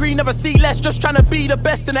was hungry, never see less, just trying to be the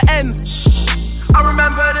best in the ends. I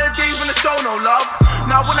remember the days when the show no love.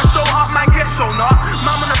 Now when I show up, man get shown up.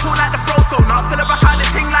 Man when I talk like the flow so not. Still a back out the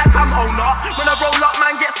ting like I'm owner. When I roll up,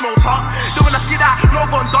 man get smoked up. Then when I skid out, no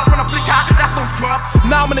gun dots. When I flick out, that stone's crop.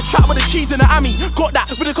 Now I'm in the trap with a cheese in the Ami. Got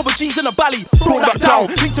that with a couple G's in the belly. Brought that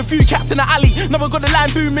down, linked a few cats in the alley. Now I got the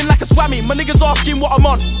line booming like a swammy. My niggas asking what I'm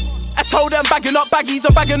on. I told them bagging up baggies,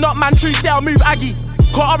 I'm bagging up, man. True, say I move Aggie.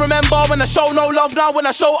 Cause I remember when I show no love, now when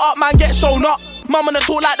I show up, man, get shown up. Mum on the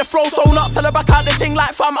talk like the throw so nuts, tell her back out the thing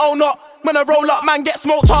like fam, oh not. When I roll up, man, get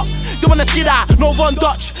smoked up. They wanna skid out, no Von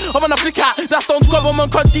Dutch. I wanna flick out, that's don't squab, I'm on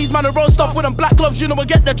these man, I roll stuff with them black gloves, you know I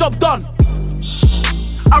get the job done.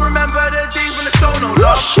 I remember the days when I show no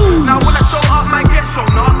love. Now when I show up, man, get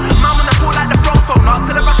shown up. Mum on the talk like the throw so nuts,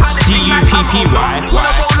 tell her back out the thing like fam, oh not. When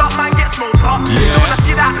I roll up, man, get smoked up. They wanna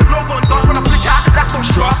skid out, no Von Dutch, when I flick out, that's don't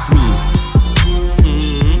trust me.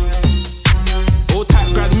 Old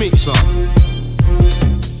type grad mixer.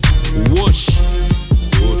 Whoosh.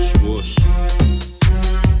 Whoosh, whoosh.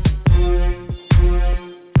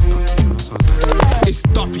 It's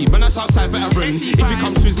Duppy, man, that's outside veteran. If he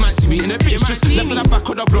comes to his man, see me in a bitch. Just left on the back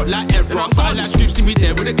of the block like Evra. Something like strips, see me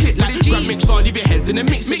there with a clip like grab mixer, leave your head in a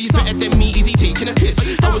mix. He's better than me, easy taking a piss.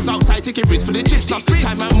 I was outside taking risks for the chips. Last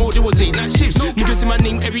time out more, there was late night shifts. Niggas see my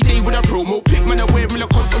name every day with a promo pic. Man, I wear in the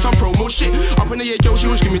cost on some promo shit. Up in the air, girl, she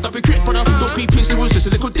was screaming Duppy crip. But I don't be pissed, it was just a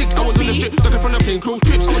little dick. I was on the strip, ducking from the plane clothes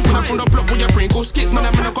trips. Come from the block where your brain goes skits. Man,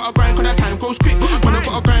 I got a grind, cause that time goes quick. Man, I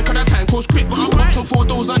got a grind, cause that time goes quick. Up some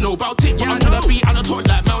photos, I know about it. I'm tryna be at the top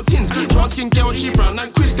like mountains. Brown skin girl, she brown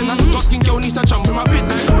and Kristen. Dark skin girl needs to jump in my fit.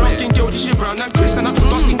 Brown skin girl, she brown and Kristen.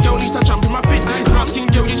 Dark skin girl needs to jump in my fit. Brown skin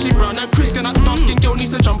girl, she brown and Kristen. Dark skin girl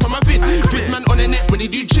needs to jump in my fit. Fit man on the net when they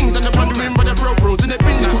do chings and they're wondering where the bros in the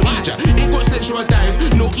bin. Little Ija, ain't got sexual dive.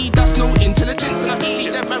 No E, that's no intelligence. And I see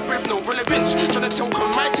them man with no relevance. Tryna tell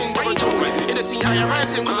come my thing, but control man. In the scene, I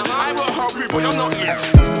arise him, cause I work hard, but I'm not here.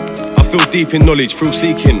 I feel deep in knowledge, through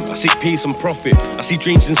seeking. I seek peace and profit. I see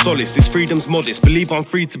dreams in solace. This freedom's modest. Believe I'm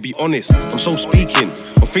free to be honest. I'm so speaking.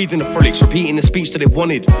 I'm feeding the frolics, repeating the speech that they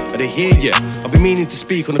wanted. Are they here yet? I've been meaning to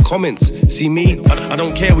speak on the comments. See me? I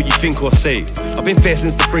don't care what you think or say. I've been fair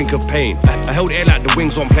since the brink of pain. I held air like the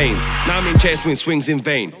wings on planes. Now I'm in chairs doing swings in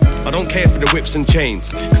vain. I don't care for the whips and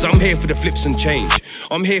chains, cause I'm here for the flips and change.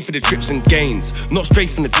 I'm here for the trips and gains, not straight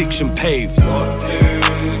from the diction paved. What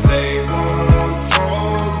do they want?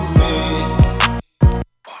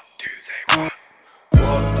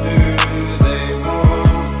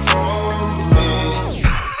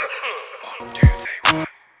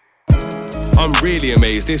 I'm really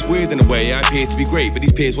amazed, it's weird in a way. I appear to be great, but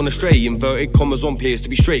these peers wanna stray. Inverted commas on peers to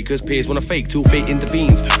be straight, cause peers wanna fake till fate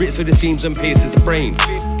intervenes. Bits for the seams and pierces the brain.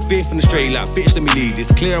 Fear from the stray like bitch, let me lead.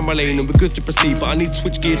 It's clear on my lane and we're good to proceed, but I need to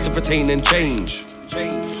switch gears to retain and change.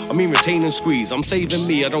 I mean retain and squeeze, I'm saving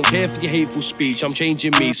me. I don't care for your hateful speech, I'm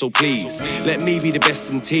changing me, so please let me be the best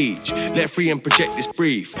and teach. Let free and project this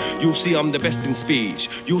brief. You'll see I'm the best in speech.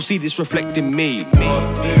 You'll see this reflecting me. What do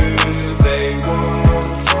they want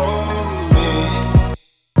from me?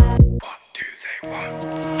 What do they want?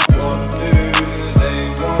 What do they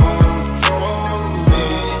want from me?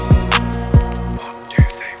 What do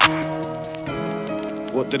they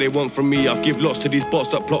want? What do they want from me? I've give lots to these bots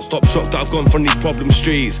that plot stop shots that I've gone from these problem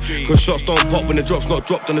streets. Cause shots don't pop when the drop's not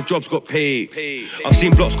dropped and the job's got paid. I've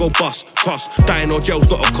seen blocks go bust, trust, dying or jail's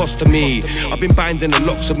not a cost to me. I've been binding the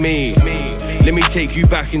locks of me. Let me take you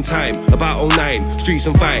back in time, about 09, streets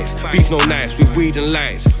and fights. Beef no nice, with weed and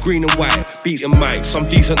lights. Green and white, beats and mics, some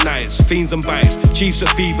decent nights. Fiends and bites, chiefs that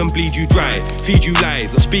thieve and bleed you dry. Feed you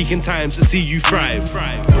lies, or speak in times to see you thrive. What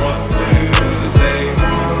do they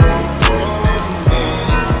want?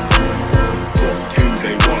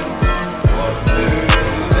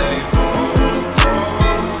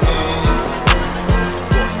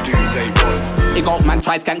 Got man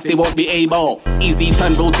try skanks, they won't be able. Easy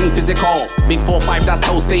turn building physical. Big 4-5, that's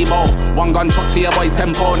how stable. One gunshot to your boy's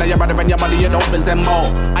tempo. Now your brother and your money you don't resemble.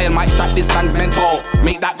 I might strap this man's mental.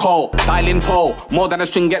 Make that call, dial in pole. More than a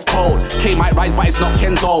string gets cold. K might rise but it's not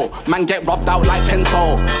Kenzo. Man get rubbed out like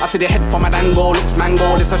pencil. I see the head from an angle, looks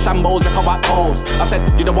mango. This a shambles if I back pose. I said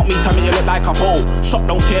you don't want me, tell me you look like a fool. Shop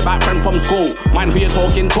don't care about friend from school. Mind who you're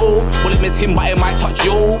talking to. Will it miss him but it might touch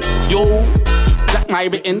you. Jack my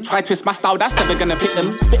written, try twist my style, that's never gonna fit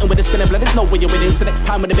them. Spitting with a spinner blood, there's no way you're winning. So next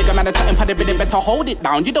time when the bigger man are chatting for the rhythm, better hold it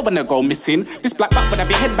down, you don't wanna go missing. This black back would have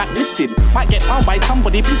your head back missing. Might get found by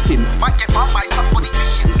somebody blissing. Might get found by somebody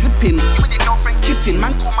fishing. Slipping, you and your girlfriend kissing. missing.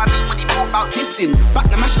 Man call my name when he thought about dissing. Back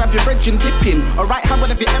the mash have your brethren dipping. Alright, how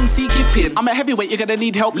about if your MC kipping? I'm a heavyweight, you're gonna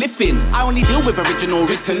need help lifting. I only deal with original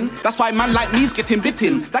written. That's why man like me's getting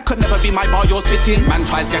bitten. That could never be my bar, you're spitting. Man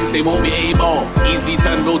tries gangs, they won't be able. Easily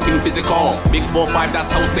turn real thing physical. Big 4-5,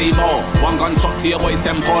 that's how stable. One gun shot to your boy's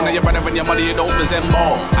tempo. Now your brother and your mother, you don't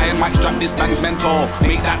resemble. I ain't mic strap, this man's mental.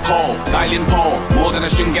 Make that call, dial in pole. More than a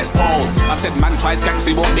string gets pulled. I said man tries gangs,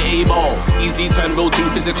 they won't be able. Easily turn real thing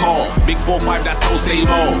physical. Big 4-5, that's how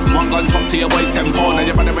stable. One gun shot to your boy's tempo. Now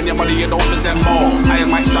your brother and your mother, you don't resemble. I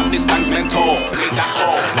ain't mic strap, this man's mental. Make that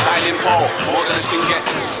call, dial in pole. More than a string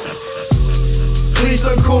gets. Please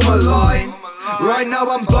don't call my line. Right now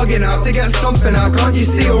I'm bugging out to get something out. Can't you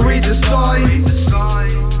see or read the signs?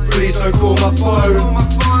 Please don't call my phone.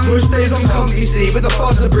 Most days I'm comfy, see, with a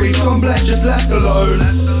buzzer brief, so I'm blessed, just left alone.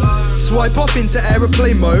 Swipe off into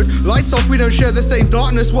aeroplane mode. Lights off, we don't share the same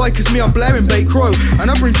darkness. Why? Cause me, I'm blaring bait crow.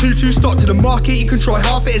 And I bring 2-2 stock to the market. You can try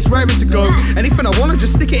half it, it's raring to go. Anything I wanna,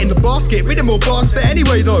 just stick it in the basket. Read more bars fit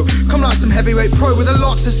anyway though. Come like some heavyweight pro with a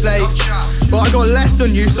lot to say. But I got less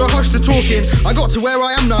than you, so hush the talking. I got to where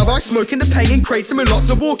I am now by smoking the pain in crates and with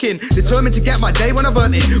lots of walking. Determined to get my day when I've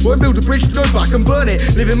earned it. Won't build a bridge to go back and burn it.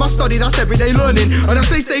 Living my study, that's everyday learning. And I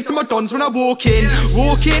stay safe to my dons when I walk in.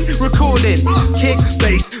 Walking, recording, kick,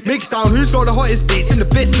 bass, mix down. Who's got the hottest beats in the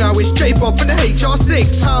bits now? It's J-Pop and the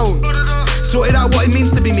HR6 town. Sorted out what it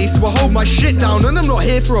means to be me, so I hold my shit down. And I'm not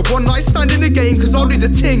here for a one night stand in the game, cause I'll do the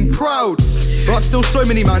ting proud. But still so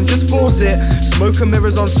many man just force it. Smoke and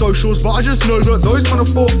mirrors on socials, but I just know that those man are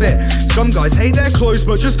forfeit. Some guys hate their clothes,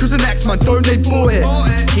 but just cause the next man don't, they bought it.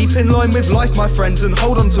 Keep in line with life, my friends, and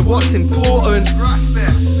hold on to what's important.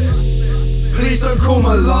 Please don't call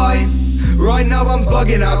my line. Right now I'm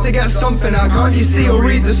bugging out to get something out. Can't you see or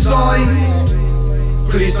read the signs?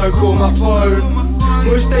 Please don't call my phone.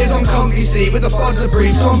 Most days I'm comfy, see, with a buzzer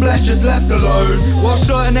brief, so I'm blessed, just left alone. While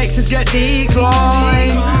certain exes get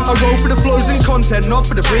declined, I roll for the flows and content, not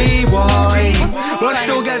for the rewinds. But I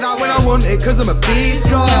still get that when I want it, cause I'm a beast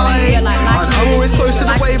guy. And I'm always close to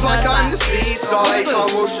the wave like I'm the seaside. Can't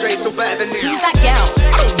walk straight, still better than you. Who's that girl?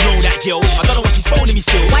 I don't know that girl, I don't know why she's phoning me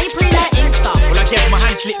still. Why you putting that Insta? Well I guess my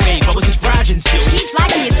hand slipped babe, I was just browsing still. She keeps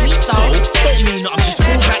liking your tweets though. So, don't mean that I'm just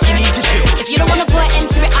full back, you need to chill. If you don't wanna put an end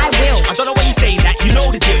to it, I will. I don't know why you say that, you know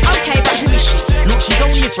the deal. Okay, but who is she? Look, she's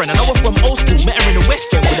only a friend. I know her from old school. Met her in the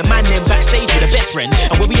West End with a man named backstage with a best friend.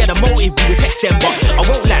 And when we had a motive, we would text them. But I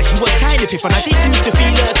won't lie, she was kind of piff. And I did used to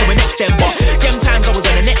feel her to an extent. But them times I was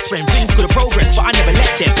on the next friend. Things could have progressed, but I never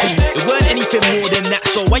let them see. It weren't anything more than that.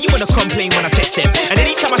 So why you wanna complain when I text them? And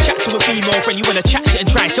anytime I chat to a female friend, you wanna chat shit and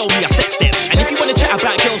try and tell me I sex them. And if you wanna chat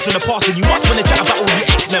about girls from the past, then you must wanna chat about all your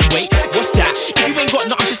ex-men. Wait, what's that? If you ain't got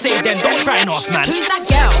nothing to say, then don't try and ask, man. Who's that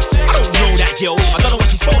girl? I don't know that girl. I don't know why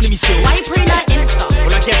she's phoning me still. Why you putting that Insta?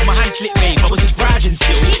 Well, I guess my hand slipped, babe. I was just browsing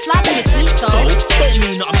still. She keeps liking your tweets, though. So, don't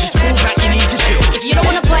mean that I'm just full back, you need to chill. If you don't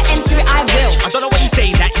wanna put an end to it, I will. I don't know why you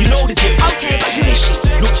say that, you know the deal. Okay, but who is she?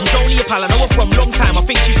 Look, she's only a pal, I know her from long time. I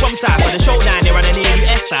think she's from South, on the show down there on the nearly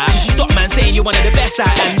S-side. She stopped, man, saying you're one of the best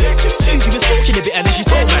out. And 2-2s, he was talking a bit, and then she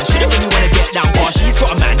told, man, she don't really wanna get down far. She's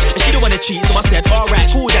got a man, and she don't wanna cheat, so I said, alright,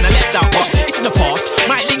 cool, then I left out. But it's in the past,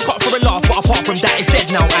 might link up for a laugh, but apart from that, it's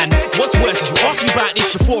dead now. And what's worse is you asked me about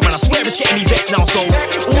this before, and I swear it's getting me vexed now. So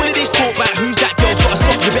all of this talk about who's that girl's gotta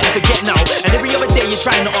stop, you better forget now. And every other day you're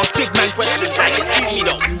trying to ask big man questions like, excuse me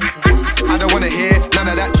though. I don't wanna hear none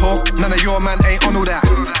of that talk. None of your man ain't on all that.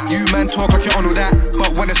 You man talk like you're on all that,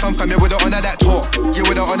 but when it's some fam, you with the honor that talk. You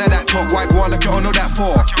with the honor that talk. Why go on like you're on all that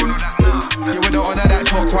for? You with the honor that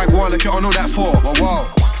talk. Why go on like you're on all that for? Whoa.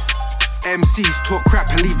 MCs talk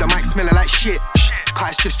crap and leave the mic smelling like shit.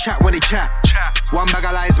 Cause it's just chat when they chat. One bag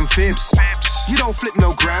of lies and fibs. You don't flip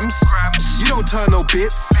no grams. You don't turn no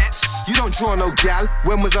bits. You don't draw no gal.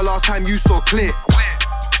 When was the last time you saw clit?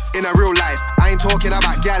 In a real life, I ain't talking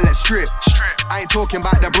about gal, let's strip. I ain't talking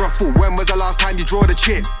about the brothel. When was the last time you draw the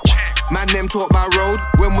chip? Man, them talk about road.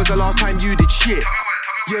 When was the last time you did shit?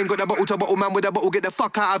 You ain't got the bottle to bottle, man with a bottle. Get the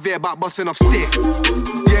fuck out of here about busting off stick.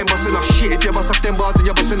 You ain't busting off shit. If you bust off them bars, then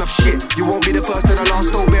you're busting off shit. You won't be the first or the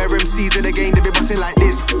last. Don't bear MCs in the game, they be busting like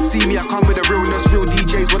this. See me, I come with the realness. Real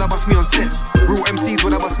DJs when I bust me on sets. Real MCs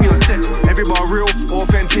when I bust me on sets. Every bar real,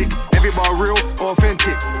 authentic. Every bar real,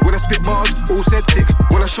 authentic. When I spit bars, all said sick.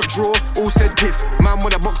 When I shot draw, all said piff. Man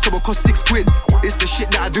with a box that will cost £6. It's the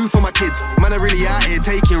shit that I do for my kids. Man, I really out here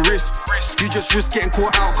taking risks. You just risk getting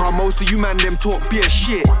caught out, cause most of you man them talk beer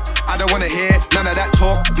shit. I don't wanna hear none of that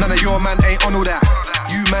talk. None of your man ain't on all that.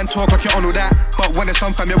 You man talk like you're on all that, but when it's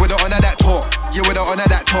some fam, you with the honor that talk. You with the honor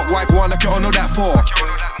that talk. Why go on like you're on all that for?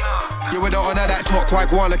 You with the honor that talk. Why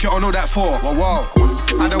go on like you're on all that for? Whoa.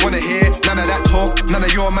 I don't wanna hear none of that talk. None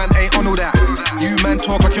of your man ain't on all that. You man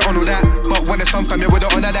talk like you're on all that, but when it's some fam, you with the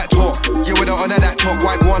honor that talk. You with the honor that talk,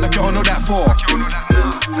 why go on like you're on all that for?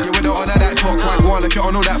 You with the honor that talk, why go on like you're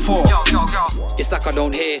on all that for? It's like I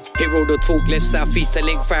don't hear all the talk. Left, south, east, to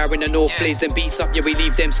link fire in the north. Blaze and beats up, yeah, we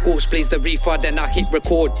leave them scorched. Blaze the reefer, then I hit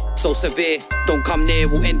record. So severe, don't come near,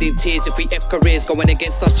 we'll end in tears. If we F careers going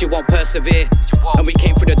against us, you won't persevere. And we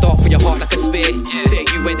came through the dark for your heart like a spear. There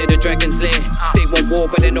you enter the dragon's lair. They want war,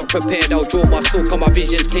 but they're not prepared. I'll draw my sword, come my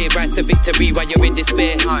vision's clear. Rise to victory while you're in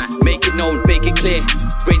despair. Make it known, make it clear.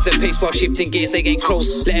 Raise the pace while shifting gears, they ain't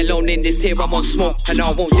close. Let alone in this tier, I'm on smoke, and I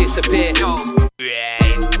won't disappear.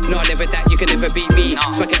 No, never that, you can never beat me.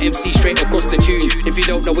 Smack an MC straight across the tune. If you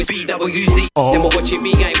don't know it's BWZ, then we're watching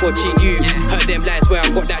me, I ain't watching you. Heard them lies where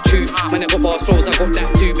I got that truth. Man, I got bars flows, I got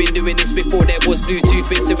that too. Been doing this before there was Bluetooth.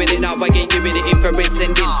 Been doing it now, I ain't doing it infrared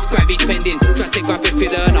sending. Gravity's pending, try to graphic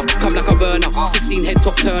fill learner. Come like a burner, 16 head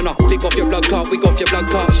top turner. Lick off your blood clot, wig off your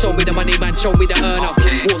blood clot. Show me the money man, show me the earner.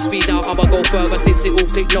 Warp speed now, I'ma go further. Since it all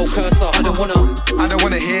click, no cursor. I don't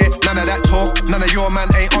wanna hear none of that talk. None of your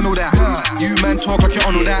man ain't on all that. You man talk like you're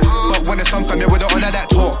on all that, but when it's some fam, you with the honor that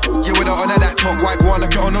talk. You with the honor that talk, why go on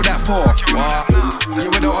like you're on all that for? You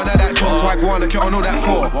with the honor that talk, why go on like you're on all that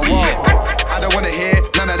for? I don't wanna hear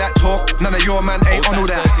none of that talk. None of your man ain't on all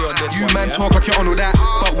that. You man talk like you're on all that,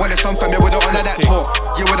 but when it's some fam, you with the honor that talk.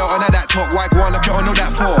 You with the honor that talk, why go on like you're on all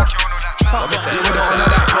that for? You with the honor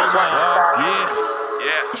that talk,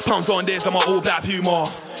 Pounds on this, I'm an all black Puma.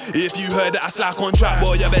 If you heard that I slack on track,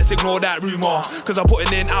 well, you best ignore that rumour. Cause I'm putting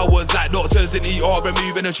in hours like doctors in ER,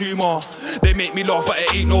 removing a tumour. They make me laugh, but it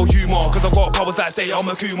ain't no humour. Cause I've got powers that say I'm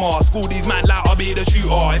a Kumar. School these man like I'll be the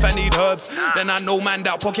tutor. If I need herbs, then I know man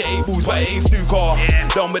that pocket 8 balls, but it ain't snooker.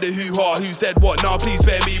 Done with the hoo-ha, who said what? Nah, please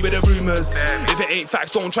spare me with the rumours. If it ain't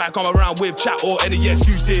facts, don't try come around with chat or any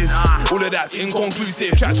excuses. All of that's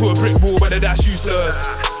inconclusive. Track to a brick wall, but that's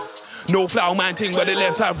useless. No flower man ting, but the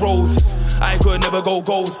left side rolls. I could never go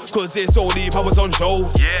ghost, cause it's only if I was on show.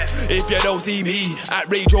 If you don't see me at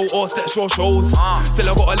radio or sexual shows, still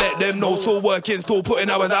I gotta let them know. Still working, still putting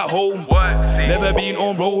hours at home. Never been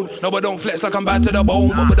on road, no I don't flex like I'm bad to the bone.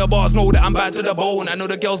 But with the bars know that I'm bad to the bone. I know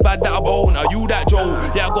the girls bad that I bone. Are you that Joe?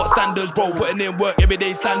 Yeah, I got standards bro, putting in work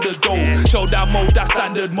everyday standard though. Show that mode, that's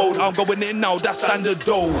standard mode. I'm going in now, that's standard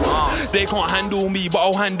though. They can't handle me, but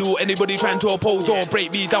I'll handle anybody trying to oppose or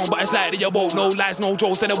break me down. But it's like that you won't. No lies, no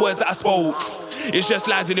jokes, and the words that I spoke. It's just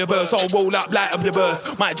lies in your verse, I'll roll up, light up your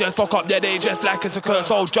verse. Might just fuck up their day just like it's a curse.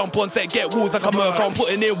 I'll jump on set, get walls like a merc. I'm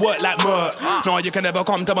putting in work like Merc. No, you can never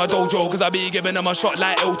come to my dojo, cause I be giving them a shot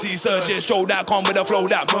like LT Surges. Show that come with a flow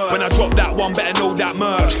that Merc. When I drop that one, better know that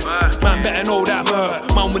Merc. Man, better know that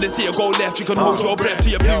Merc. Man, when they see it go left, you can hold your breath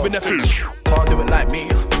till you're blue in the food. Can't do it like me.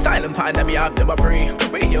 Silent pattern that me have, them I breathe.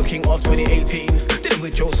 Radio King of 2018. Did it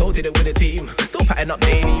with Joe, so did it with the team. Still pattern up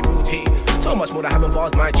daily routine. So much more than having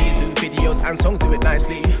bars, my G's do videos and songs, do it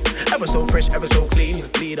nicely. Ever so fresh, ever so clean.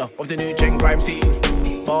 Leader of the new gen grime scene.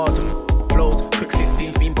 Bars and flows, quick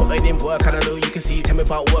 16s, been putting in work, and I know you can see. Tell me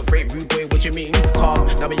about work rate, rude boy, what you mean? Calm,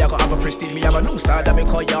 now me I got other prestige. Me have a new style that me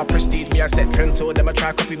call y'all prestige. Me I set trends, so them I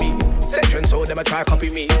try copy me. Set trends, so them I try copy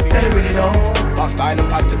me. They don't really know. Boss style and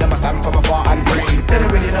pad to them I stand from afar and breathe. They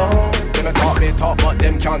don't really know. Them I talk, they talk, but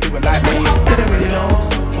them can't do it like me. They don't really know.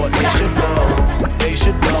 But they should know. They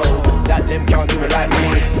should know that them can't do it like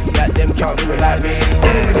me. That them can't do it like me.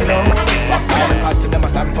 They don't really know. Boss style and pad to them I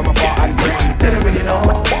stand from afar and breathe. They don't really know.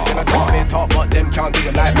 Them I talk, they talk, but them can't do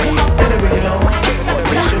it like me. They don't really know. But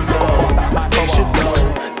they should know. They should know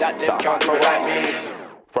that them can't do it like me.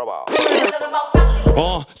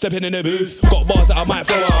 Stepping in the booth, got bars that I might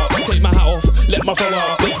throw out. Take my hat off, let my throw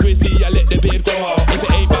out. Big grizzly, I let the beard grow out. If it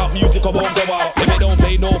ain't about music, I won't go out. If it don't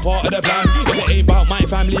play no part of the plan, if it ain't about my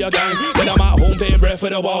family or gang, then I'm at home paying breath for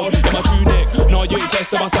the world. In my true neck, no you ain't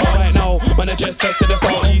testing my style right now. Man, I just tested the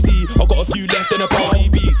style easy. I got a few left in the party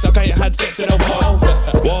beats, like I ain't had sex in a while.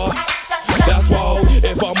 What? That's wild.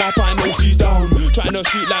 If I'm up, I know she's down. Trying to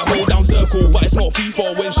shoot like hold down circle, but it's not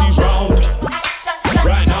FIFA when she's round.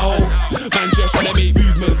 Right now, man just trying to make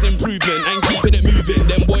movements, improvement and keeping it moving.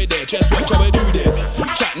 Them boy there, just watch how I do this.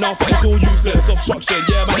 Chatting off, but it's all useless. Obstruction,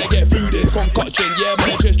 yeah man, I get through this. Concoction, yeah man,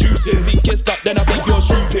 I just juicing. Think it's stuck, then I think you're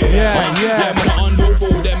stupid. Yeah man, I'm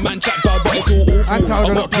unlawful. Them man chat bad, but it's all awful.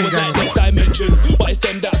 I got powers like next dimensions, but it's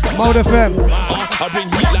them that's Mode FM. I bring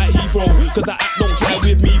heat like Heathrow, cause I act don't fly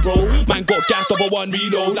with me, bro. Man got gassed over one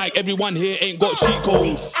reload, like everyone here ain't got cheat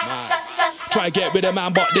codes. Try get rid of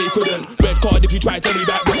man, but they couldn't. Red card if you try tell me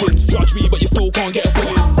back bookings. Judge me, but you still can't get a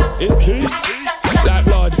foot in. It's peak, like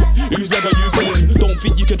blood. Whose leg are you pulling? Don't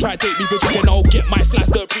think you can try take me for chicken. I'll get my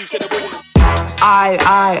slice the proofs in the book. I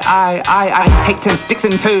hate 10 dicks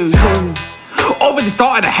and twos. Or Already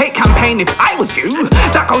started a hate campaign if I was you.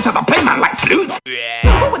 That goes to the play man like flute.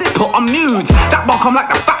 Put on mute, that bar come like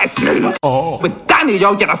the fattest snoot. With Danny,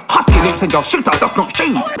 yo, yeah, that's husky loops and your shooter does not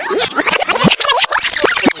shoot.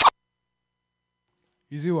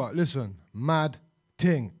 You see what? Listen, mad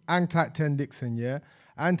ting. Antac 10 Dixon, yeah?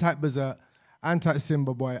 Antac Berserk, Antac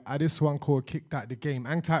Simba Boy. This one called Kicked Out the Game.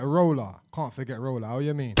 Antac Roller. Can't forget Roller. How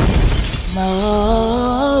you mean?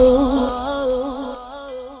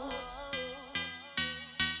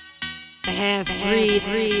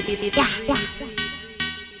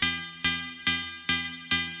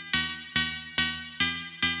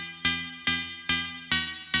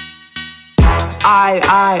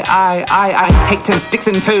 I hate 10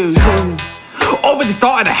 Dixon too. Already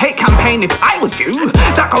started a hate campaign if I was you.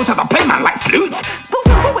 That goes to the play man like flute.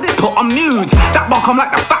 Put on mute, that bar come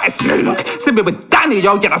like the fattest snook. Simply with Danny,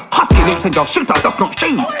 yo, yeah, that's husky loops and your shooter does not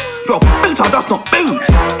shoot. Your booter does not boot.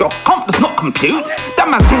 Your comp does not compute. That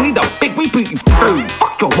man's team need a big reboot you through.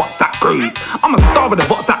 Fuck your WhatsApp group. I'm a star with a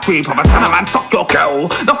WhatsApp group. I've a ton of man suck your girl.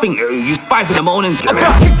 Nothing new, you 5 in the morning. I'm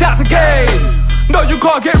kicked out the game. No, you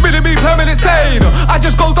can't get rid of me, permanent stain. I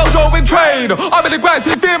just go dojo and train. I'm in the grind,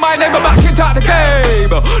 see fear my name, I'm back into the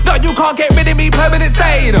game. No, you can't get rid of me, permanent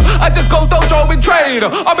stain. I just go dojo and train.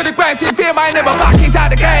 I'm in the grind, see fear my name, I'm back into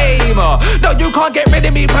the game. No, you can't get rid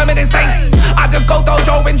of me, permanent stain. I just go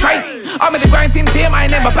dojo and train. I'm in the grind, see fear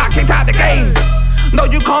my name, I'm back into the game. No,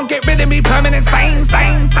 you can't get rid of me, permanent stain.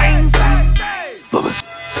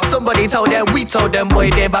 Somebody told them, we told them, boy,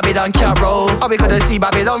 they Babylon can't roll. And we couldn't see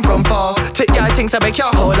Babylon from far. Tick y'all things that we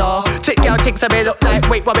can't hold off. Tick y'all things that me look like,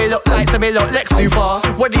 wait, what me look like, so me look Lex too far.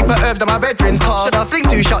 What deeper herb than my bedroom's car. Should I fling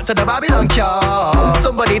 2 shots to the Babylon car?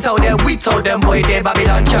 Somebody told them, we told them, boy, they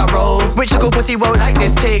Babylon can't roll. Which little pussy won't like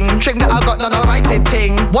this ting. Trim that I got, none alrighted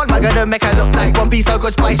ting. One bag of them make her look like 1 piece of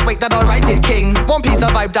good spice, wait, that alrighted king. 1 piece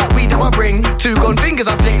of vibe that we them I bring. 2 gun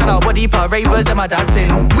fingers I fling, and our body per ravers, them I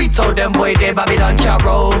dancing. We told them, boy, they Babylon can't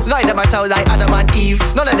roll. Like them I tell like Adam and Eve.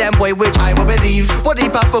 None of them boy which I will believe. What deep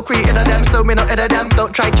I for creating of them, so me not of them.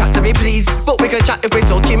 Don't try chat to me please. But we can chat if we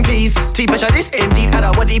talking peace. T-pressure this indeed, and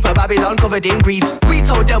our deeper Babylon covered in greed. We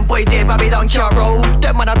told them boy they Babylon can't roll.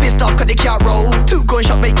 Them man are pissed off cause they can't roll. 2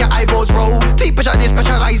 gunshot make your eyeballs roll. T-pressure this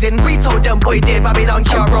specializing. We told them boy they Babylon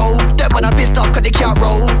can't roll. Them man are pissed off cause they can't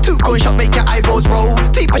roll. 2 gunshot make your eyeballs roll.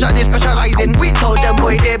 T-pressure this specializing. We told them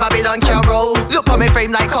boy they Babylon can't roll. Look on me frame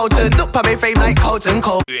like Colton. Look on me frame like Colton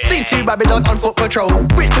Cole. Seen 2 Babylon on foot patrol.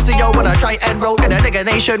 Which pussy yo wanna try and roll? In a nigga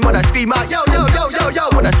nation wanna scream out yo yo yo yo yo.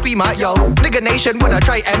 Wanna scream out yo. Nigga nation wanna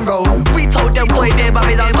try and roll. We told them boy they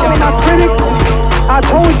Babylon can't roll. I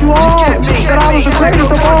told you all that I was the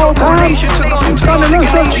greatest of all time.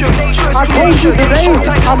 I told you today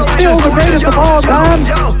I'm still the greatest of all time.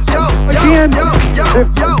 Again,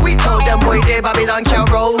 we told them boy they Babylon can't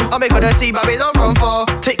roll. I make her see Babylon from far.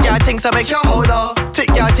 Tick y'all things that make your holder.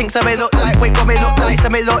 Tick y'all things that me look like. Wait, what me look like? So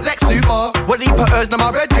me look like super. What deep put hers now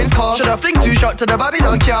my bedroom's car. Should I fling 2 shots to the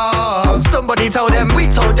Babylon car? Somebody told them, we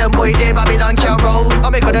told them boy they Babylon can't roll.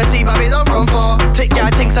 I make her see Babylon from far. Tick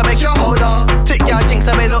y'all things that make your holder. Tick y'all things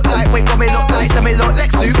that me look like. Wait, what me look like? So me look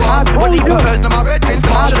like super. What deep put hers now my bedroom's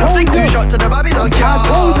car. Should I fling 2 shots to the Babylon car?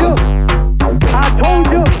 I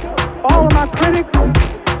told you, all of my critics,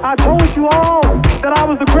 I told you all that I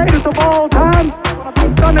was the greatest of all time.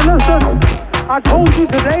 Listen, I told you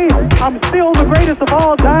today, I'm still the greatest of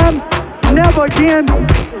all time. Never again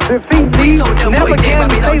defeat me. Never again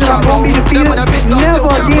say that I won't be defeated. Never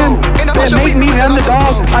again say make me the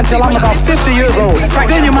underdog until I'm about 50 years old.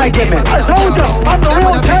 Then you might get me. I told you, I'm the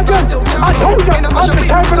real champion. I told you, I'm the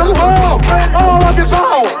champion of the world. All of you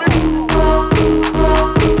all.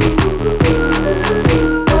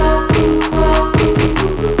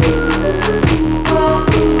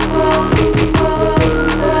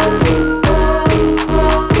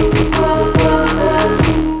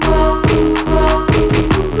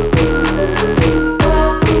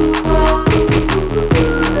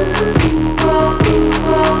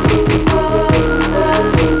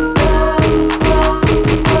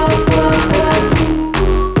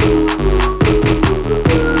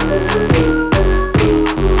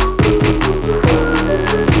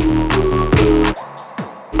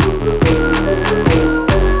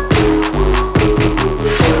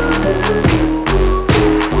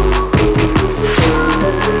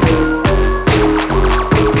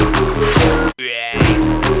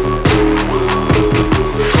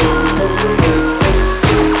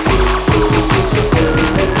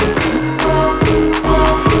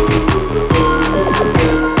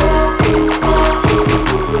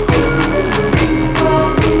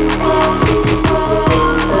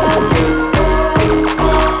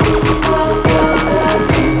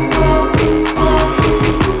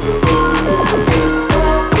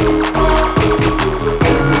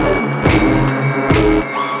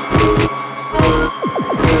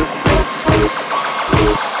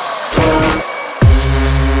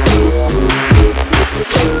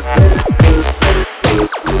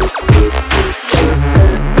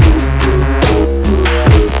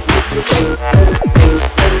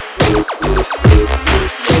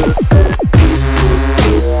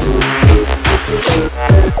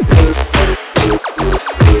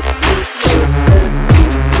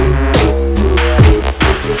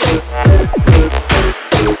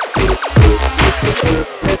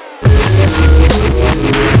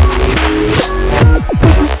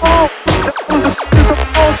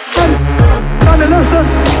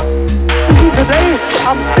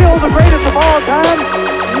 I'm still the greatest of all time.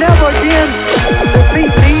 Never again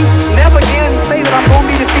defeat me. Never again say that I'm going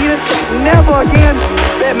to be defeated. Never again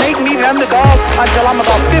that make me the underdog until I'm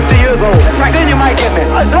about 50 years old. Right then you might get me.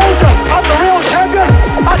 I told you, I'm the real champion.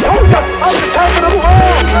 I told you, I'm the champion of the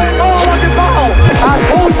world. Oh, what the ball. I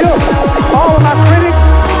told you, all of my critics,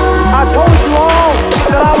 I told you all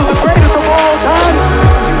that I was the greatest of all time.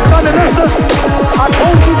 Sunday listeners, I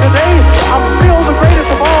told you today, I'm still the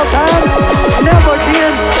greatest of all time. Never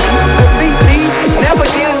again defeat me. Never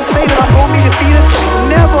again say that I'm going to be defeated.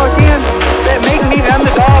 Never again that make me the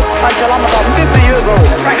underdog until I'm about 50 years old.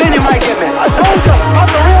 Right then you might get me. I told you, I'm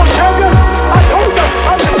the real champion. I told you,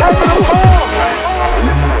 I'm the champion of the world.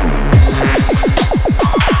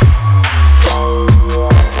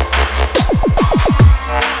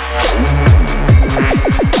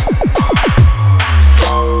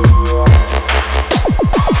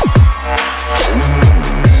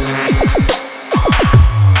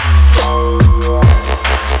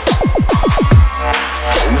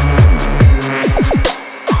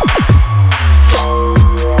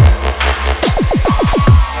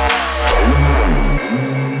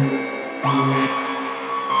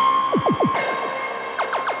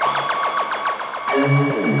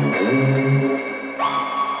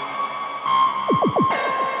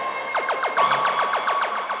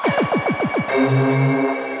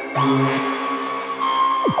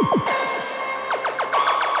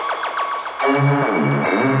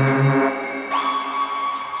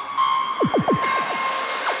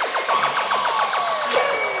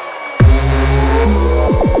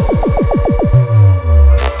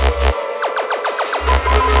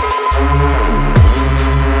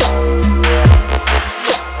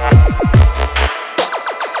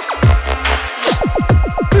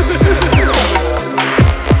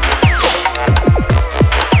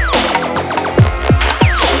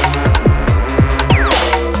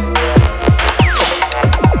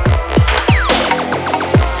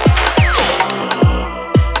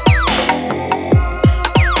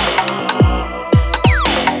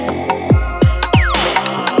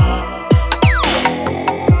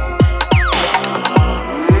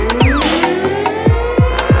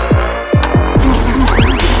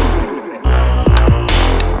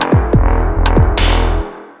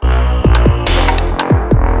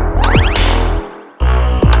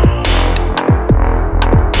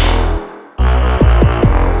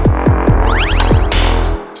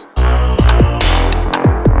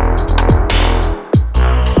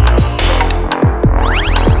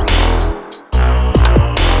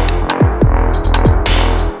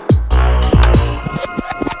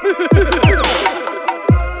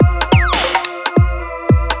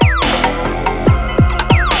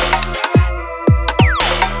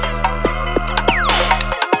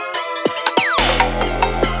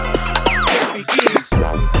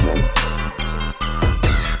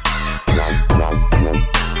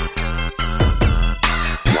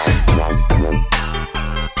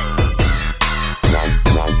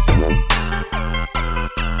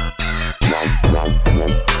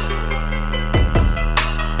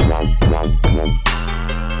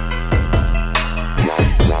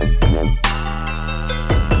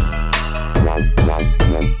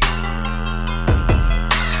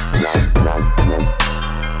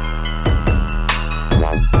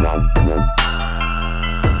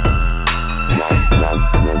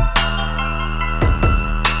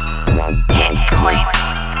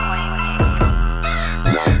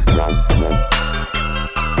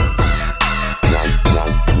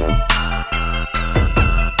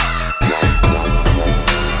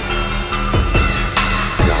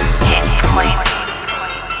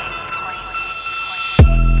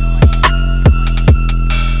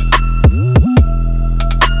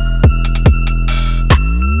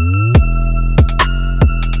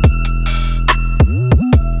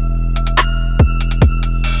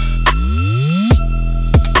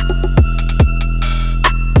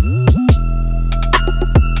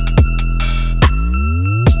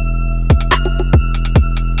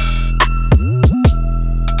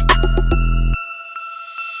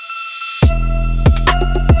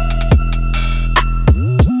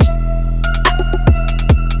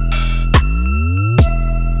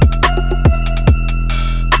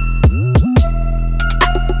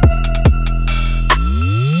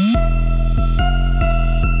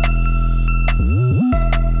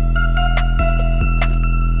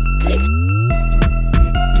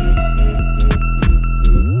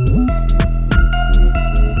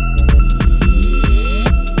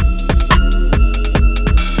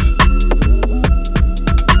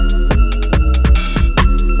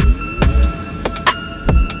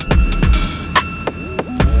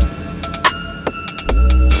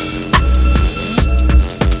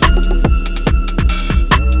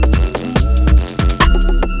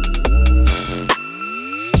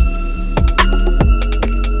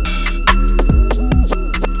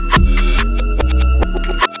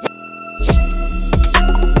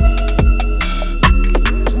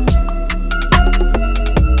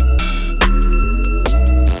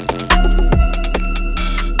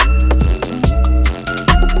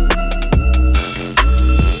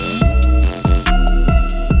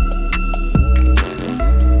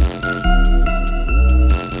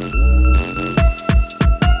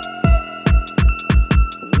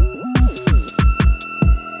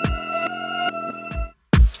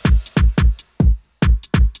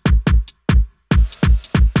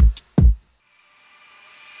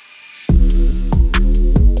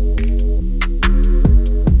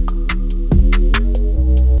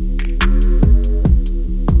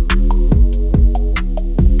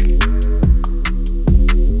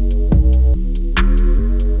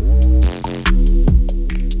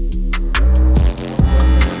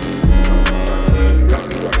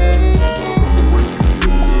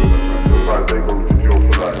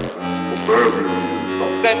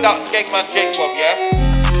 send out Skegman Jacob, yeah?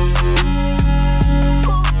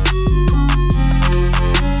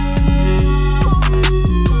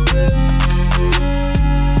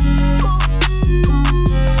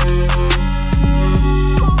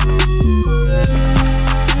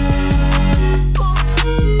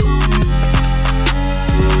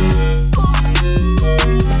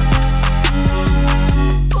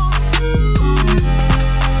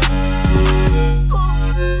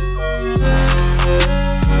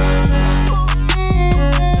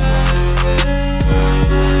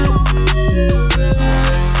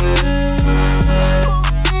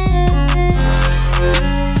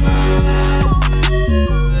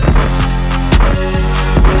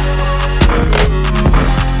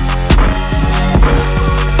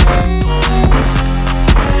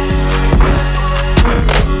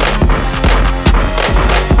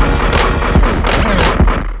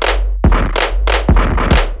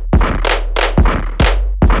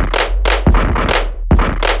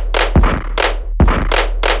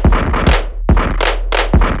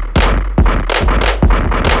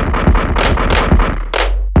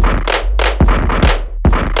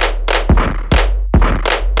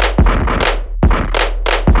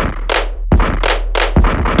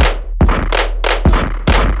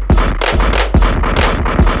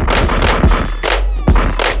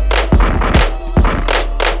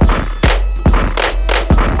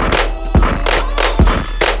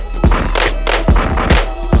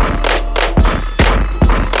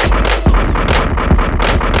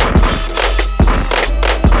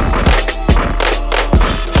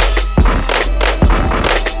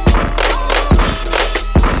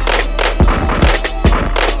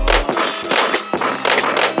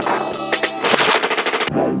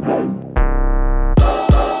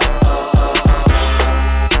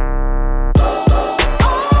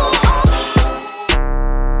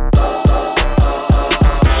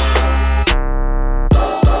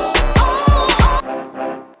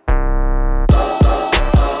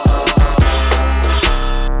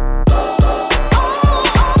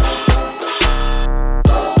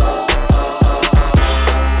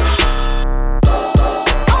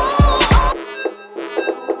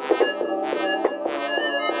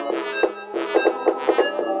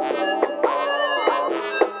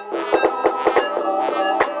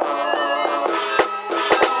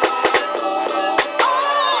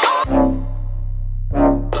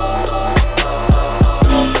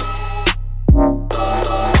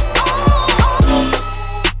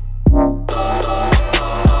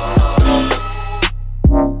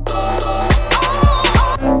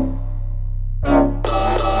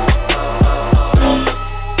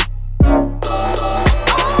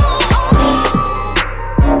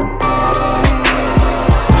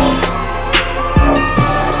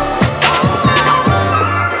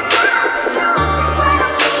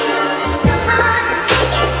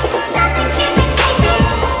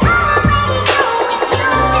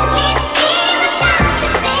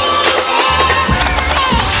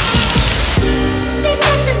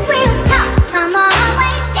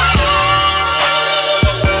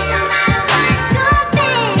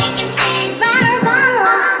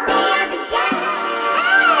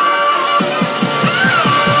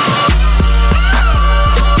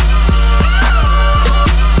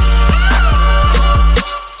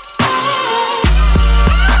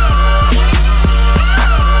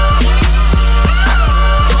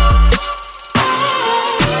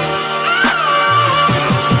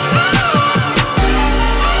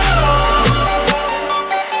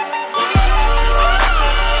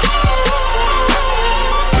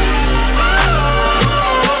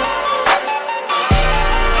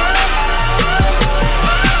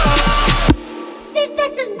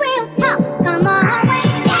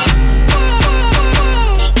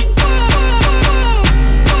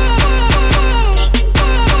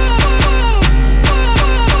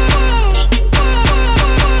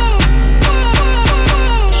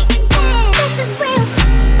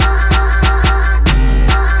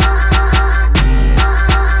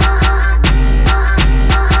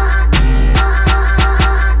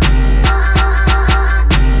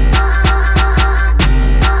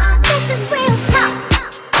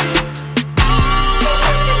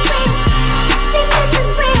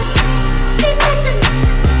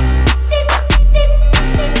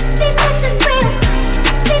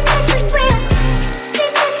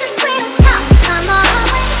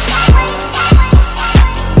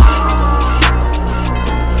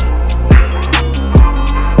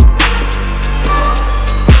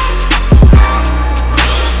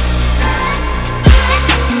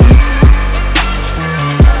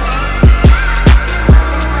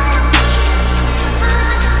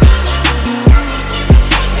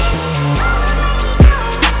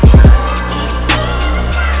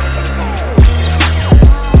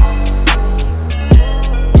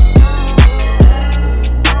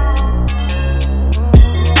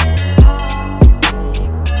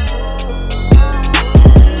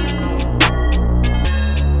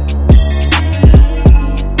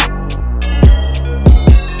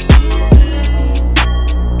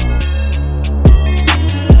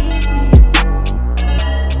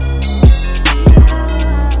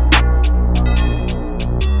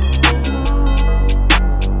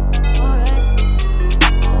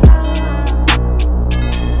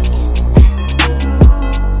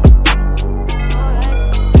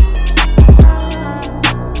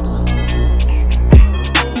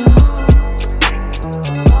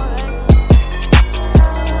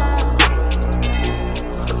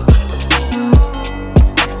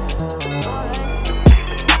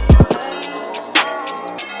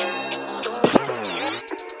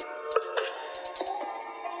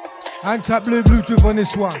 And tap blue Bluetooth on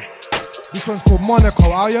this one. This one's called Monaco.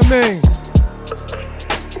 How you mean?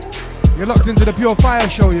 You're locked into the Pure Fire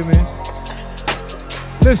show, you mean?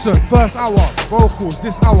 Listen, first hour, vocals.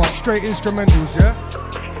 This hour, straight instrumentals, yeah?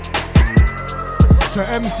 So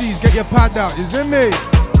MCs, get your pad out, is it me?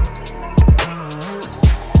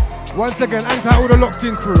 Once again, hang tight all the locked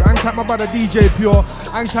in crew. Hang tight my brother DJ Pure.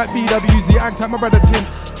 Hang tight BWZ. Hang tight my brother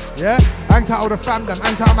Tints. Yeah? Hang tight all the fam them.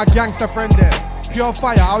 Hang tight my gangster friend there. Pure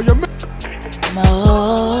Fire, how you mean?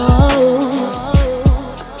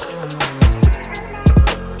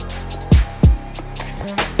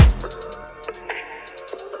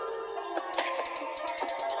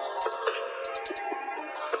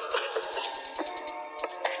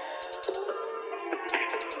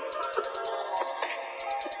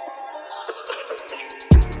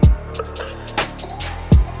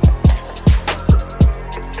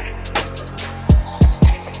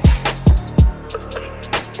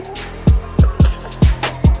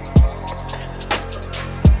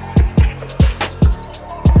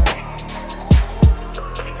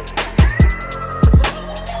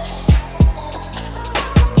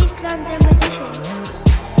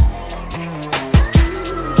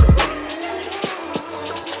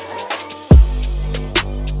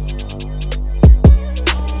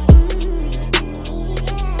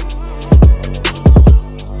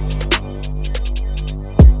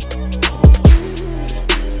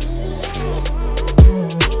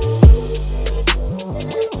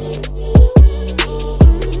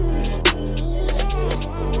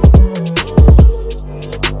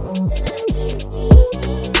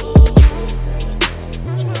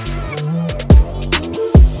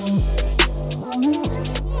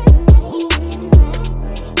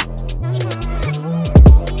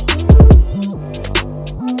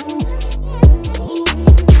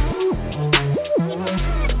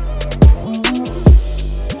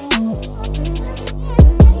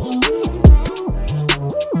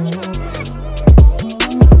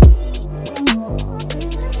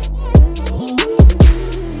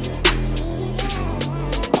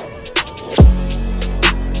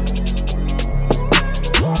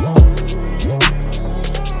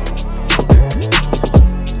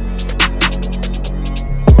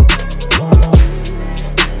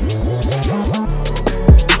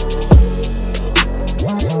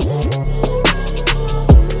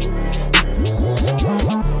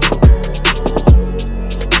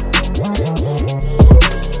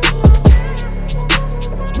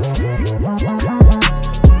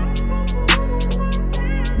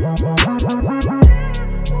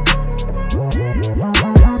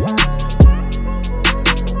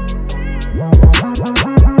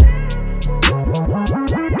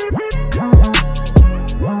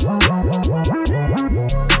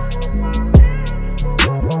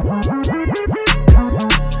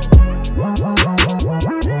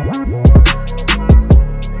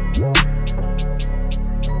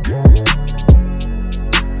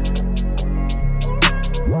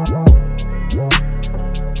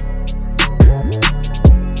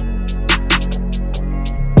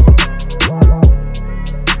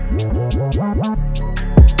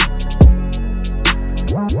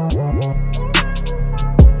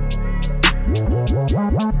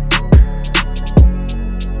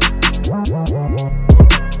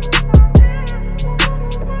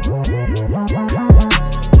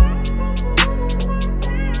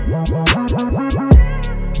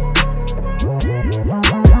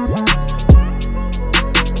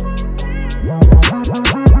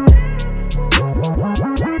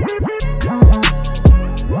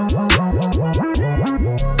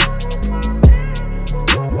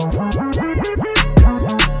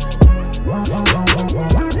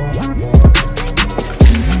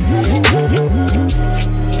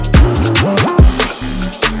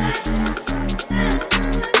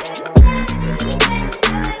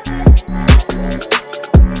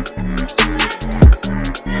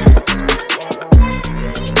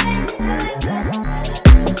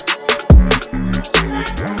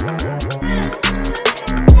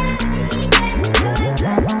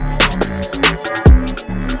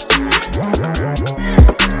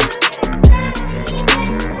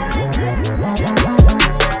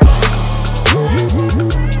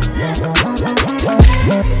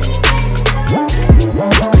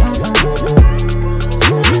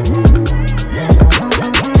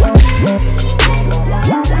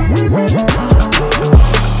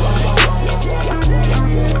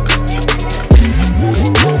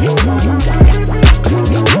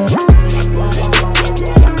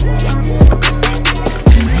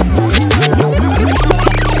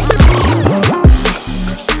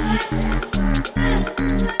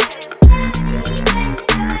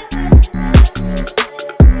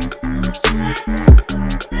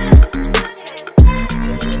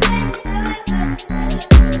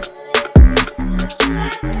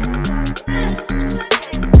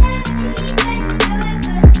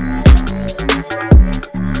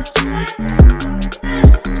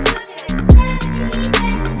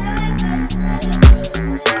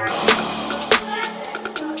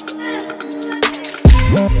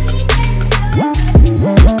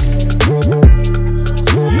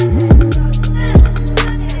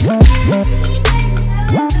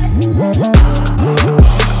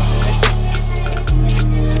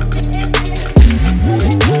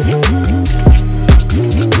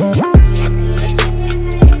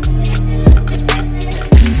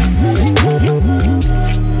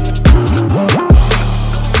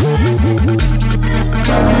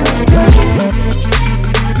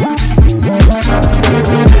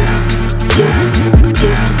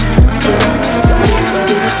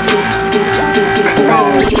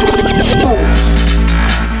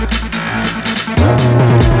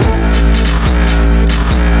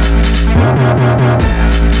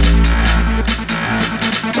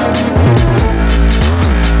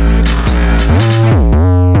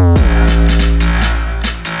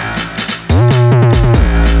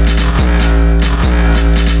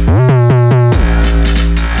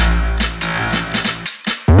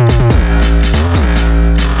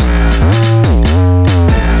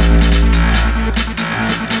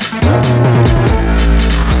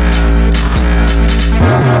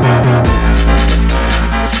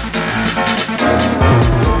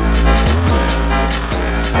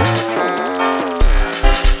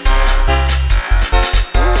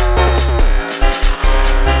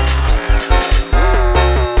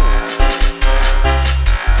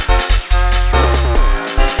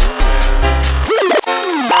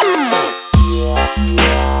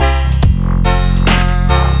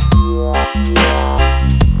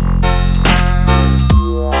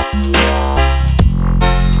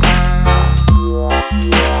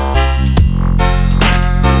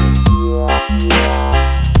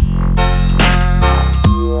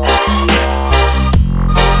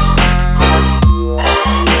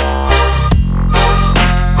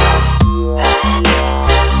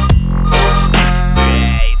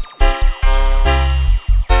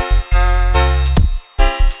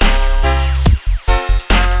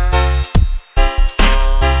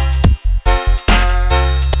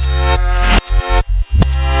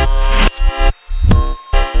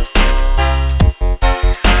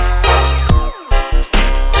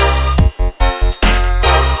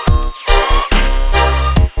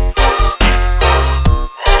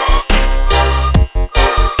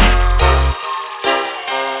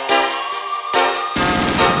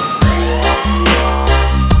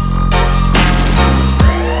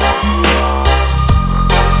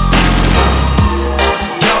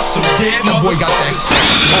 boy got that.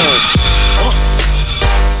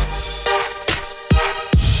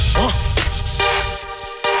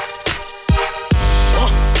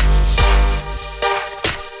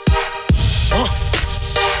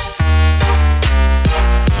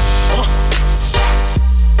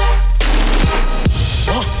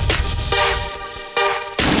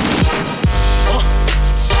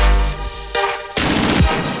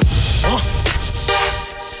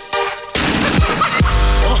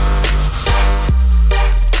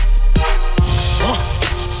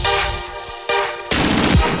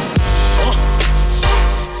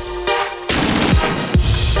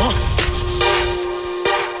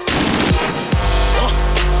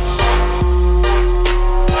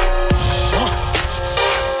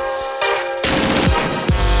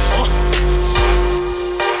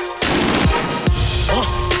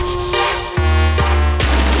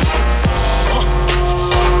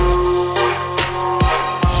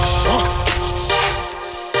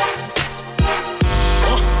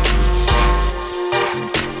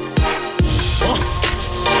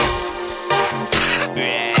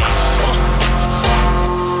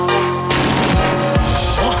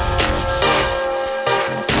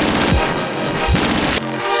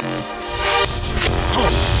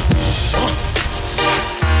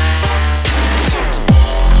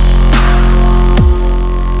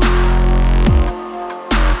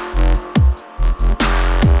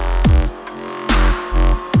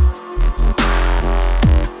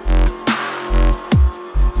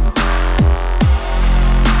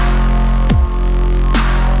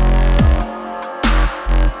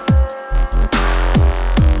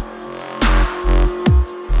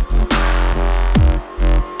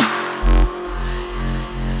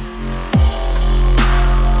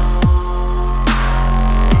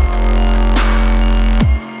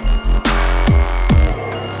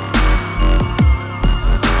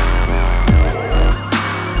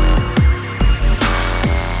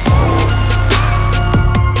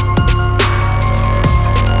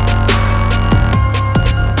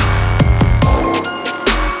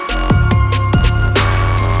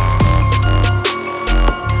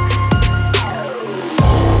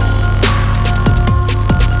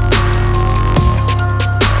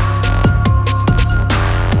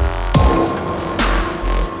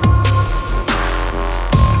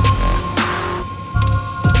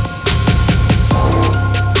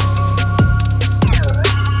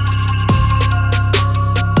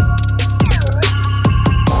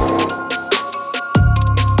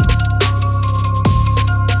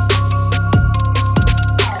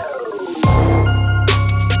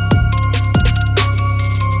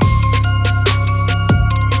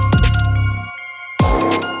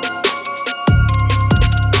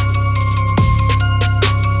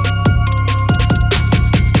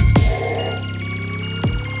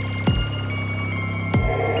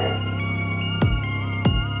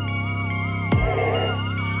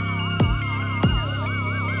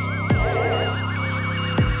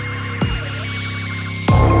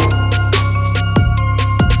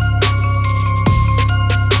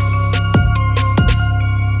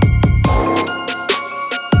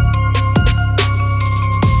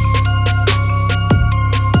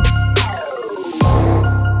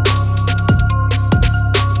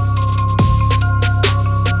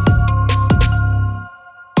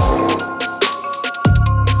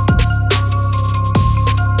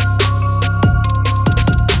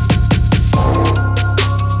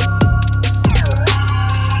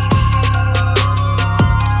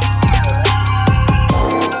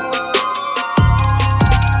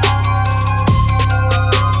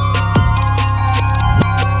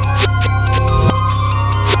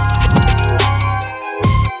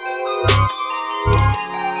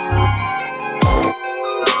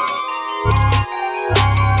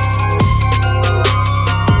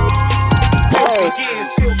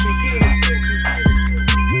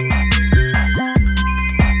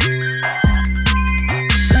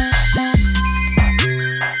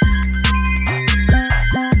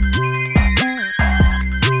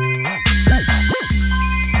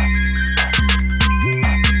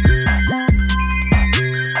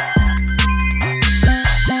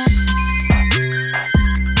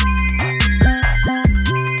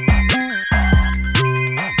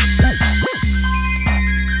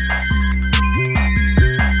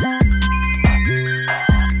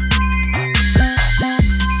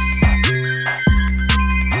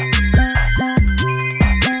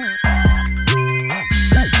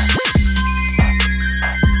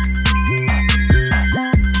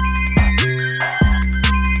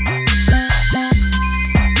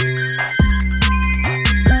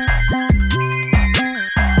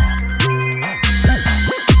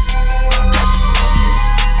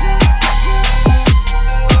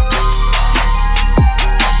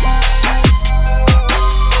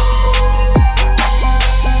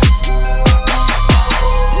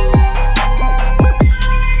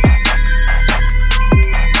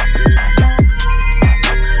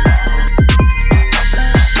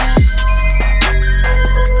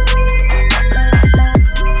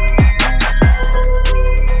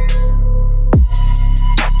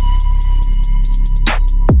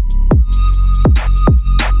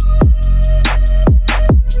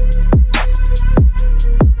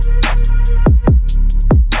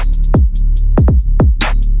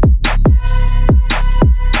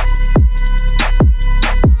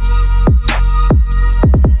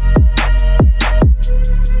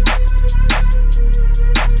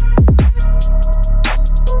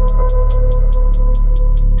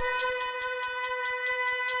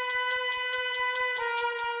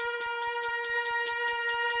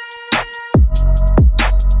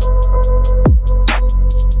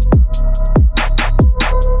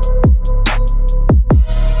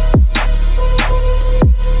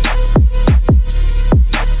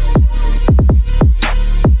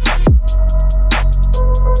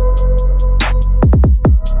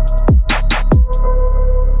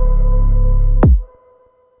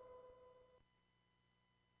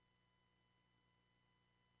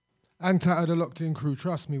 Hang tight of the Locked In crew.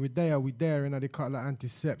 Trust me, we there, and they cut like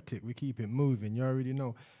antiseptic. We keep it moving. You already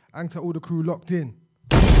know. Hang tight all the crew locked in.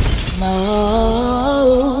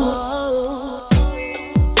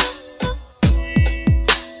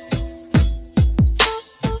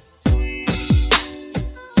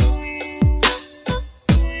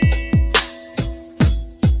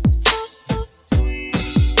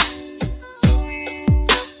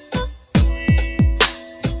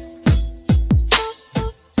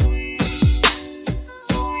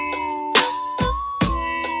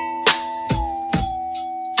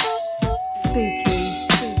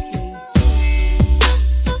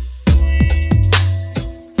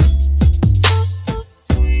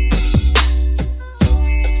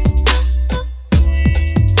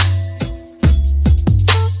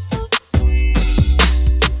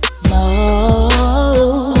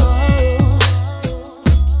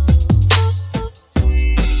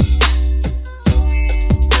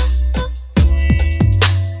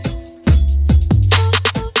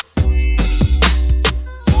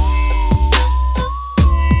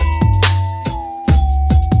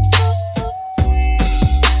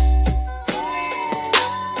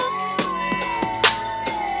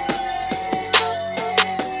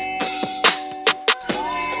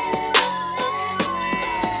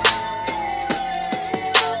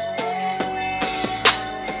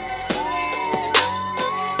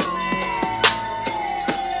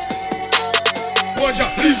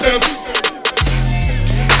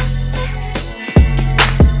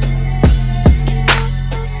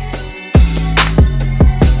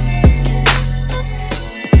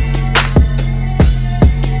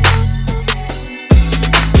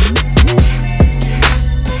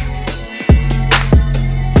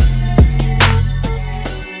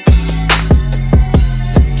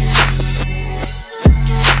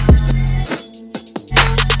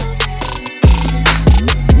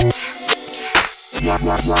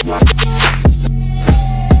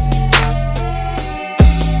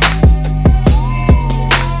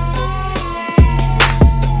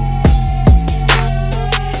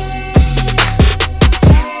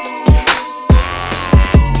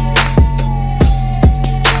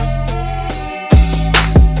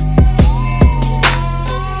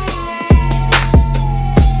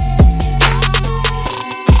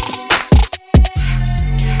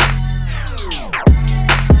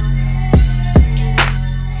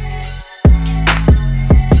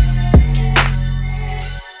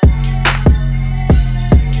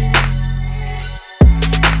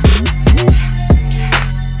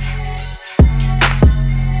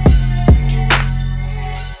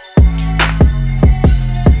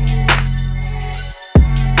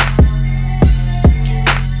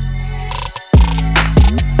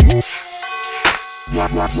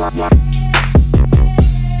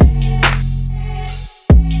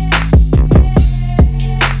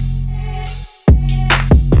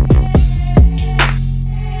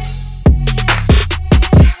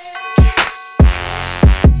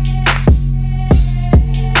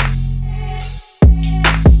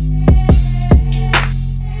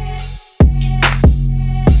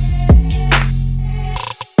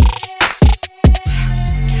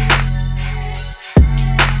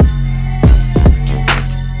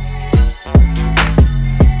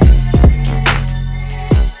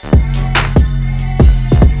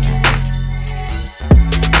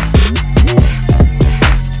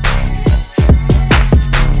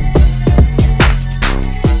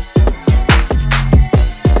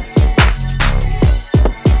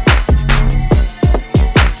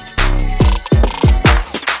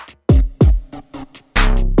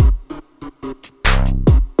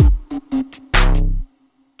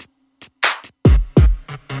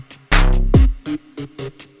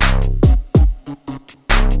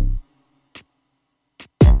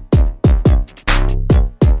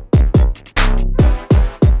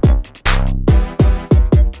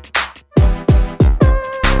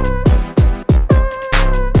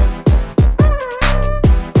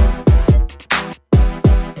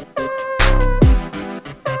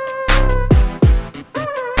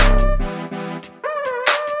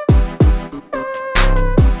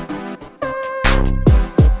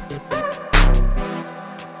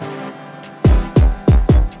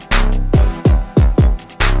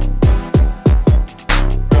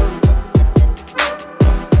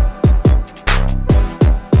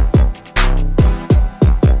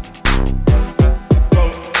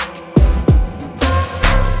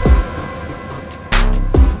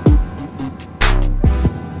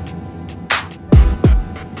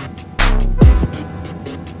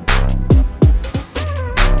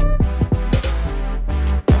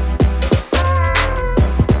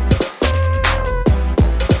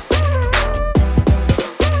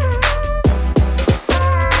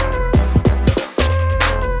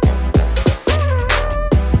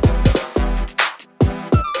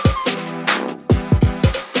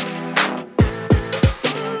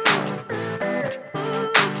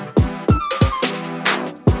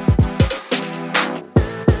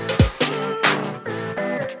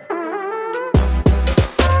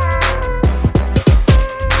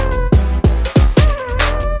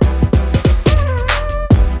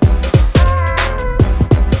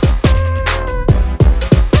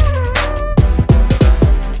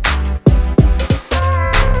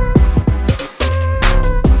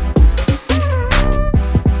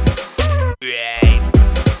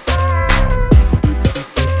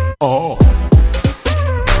 Oh.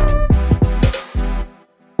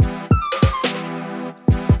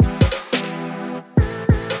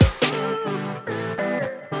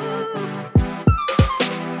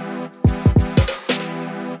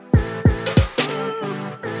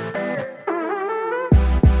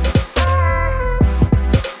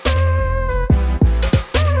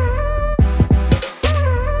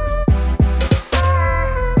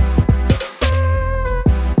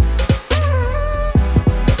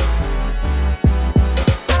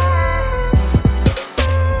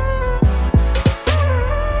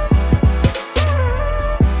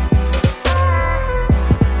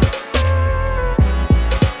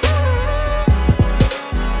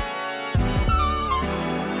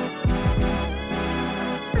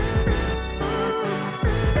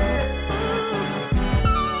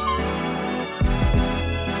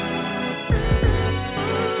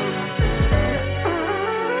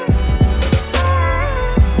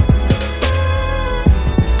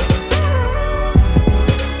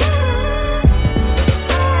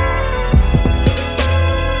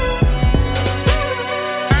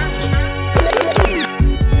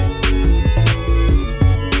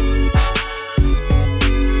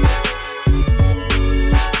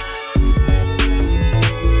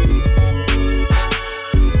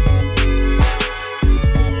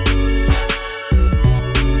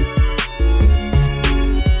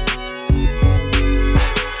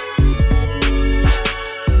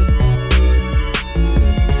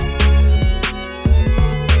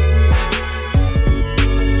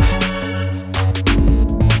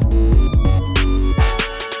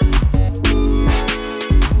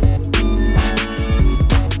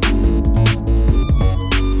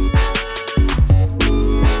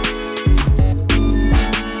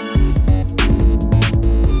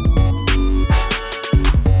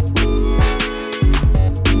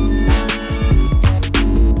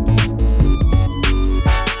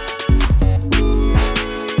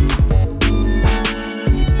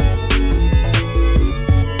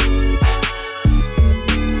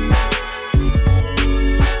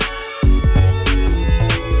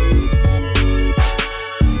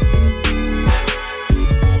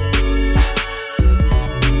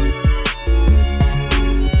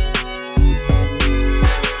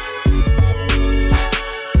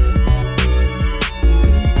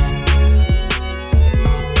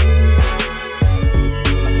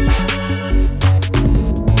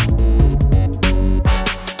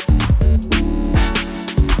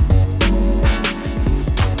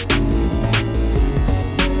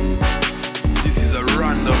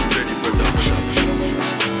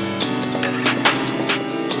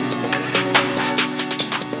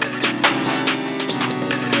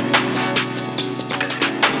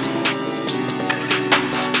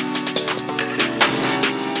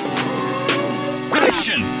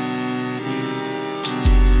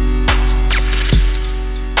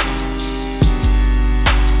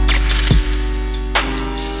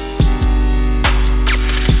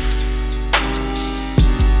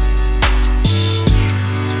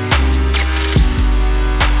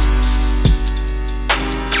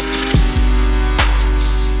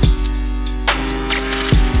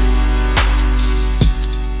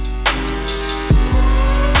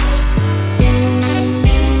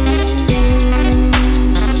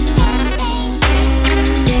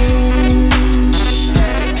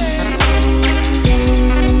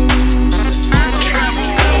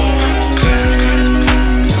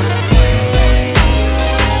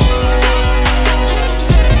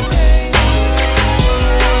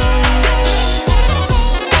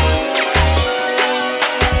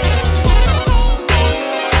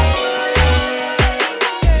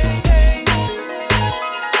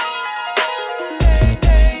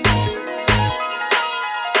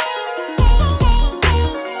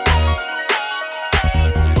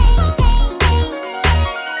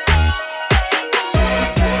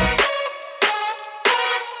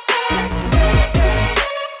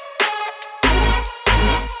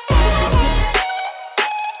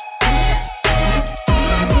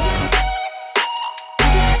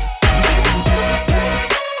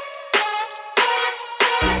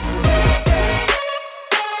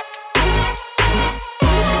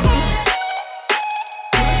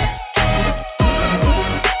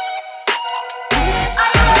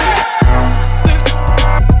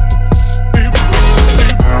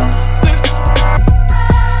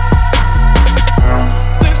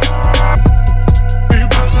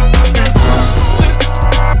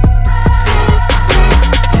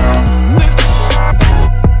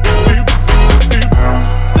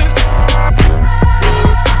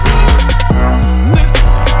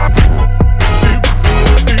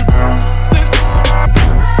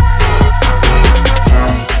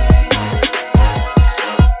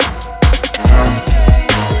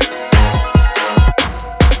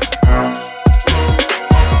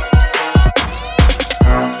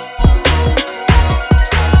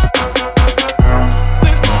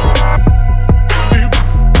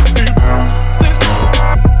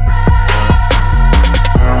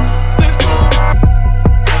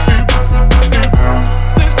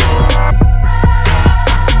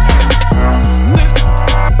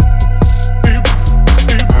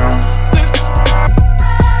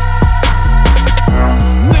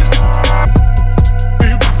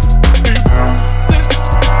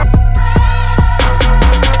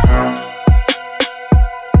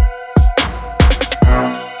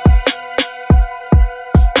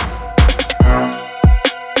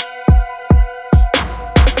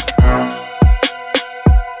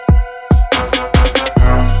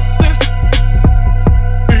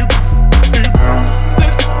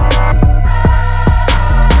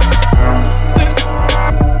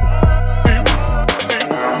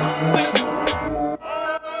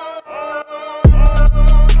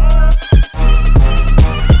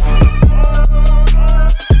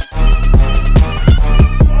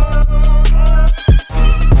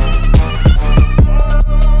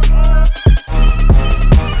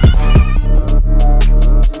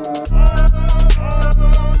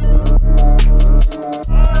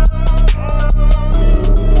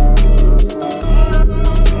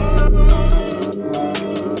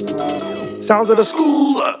 Sounds of the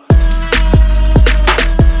school.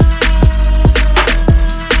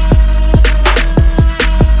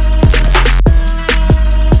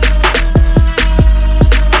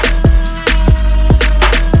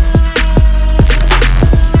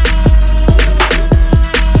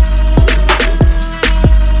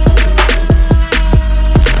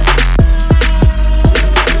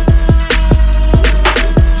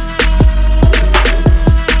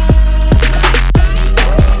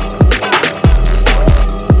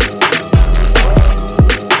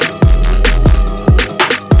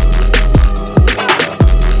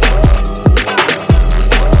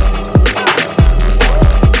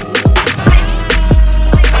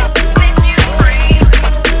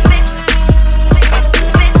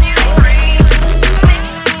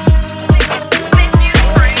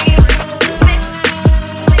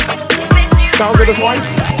 Sounds of the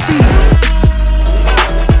voice.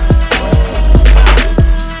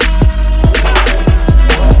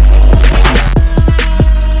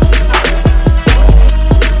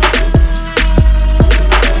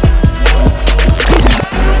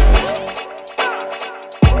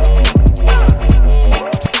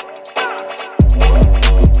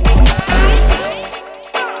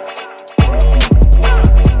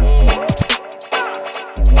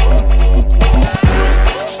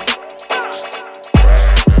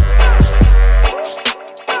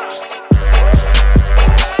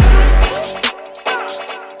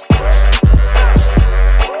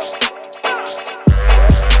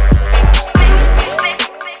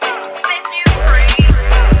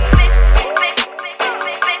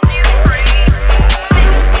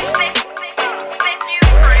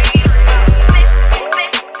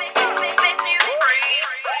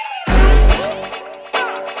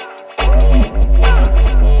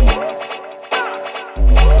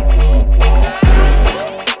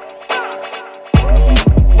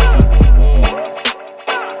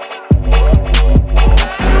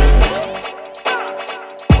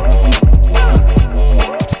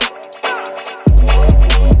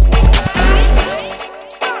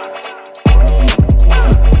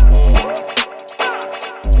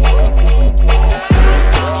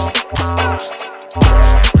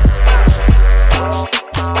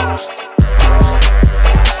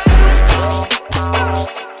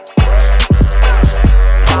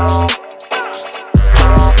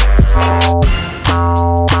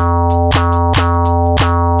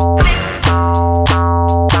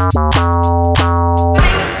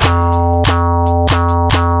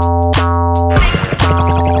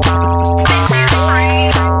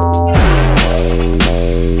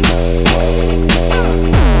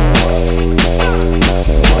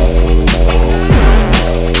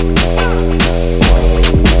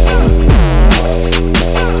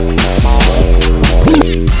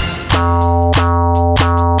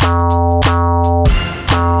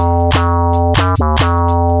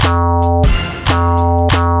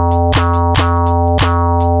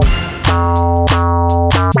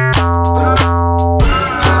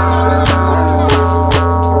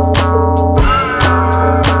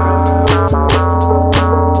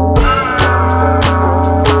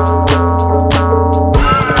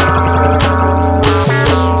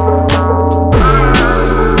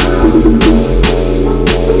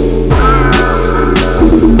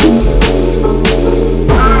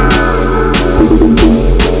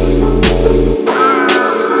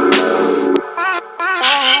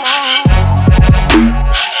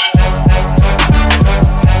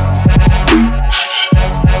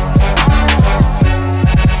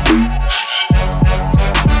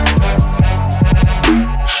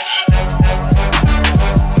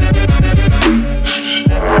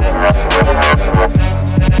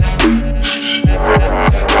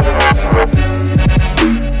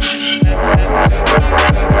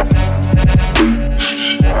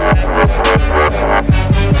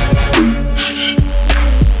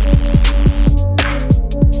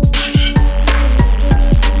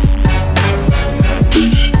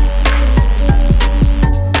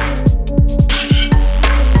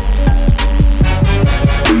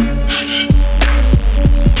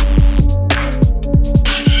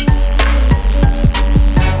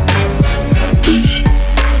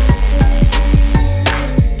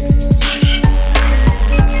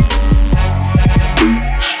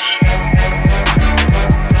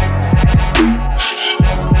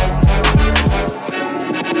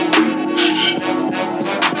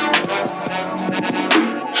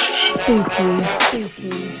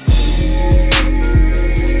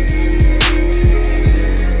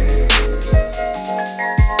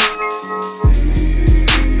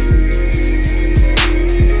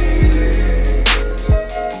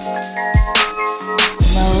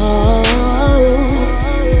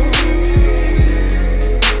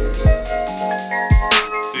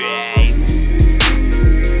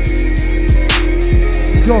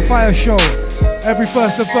 Pure Fire Show. Every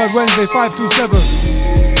first and third Wednesday, 5 to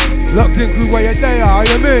 7. Locked in crew where your day are,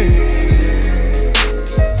 you mean?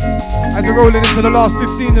 As we're rolling into the last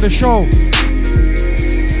 15 of the show.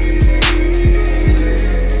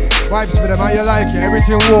 Vibes for them, how you like it?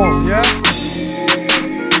 Everything warm, yeah?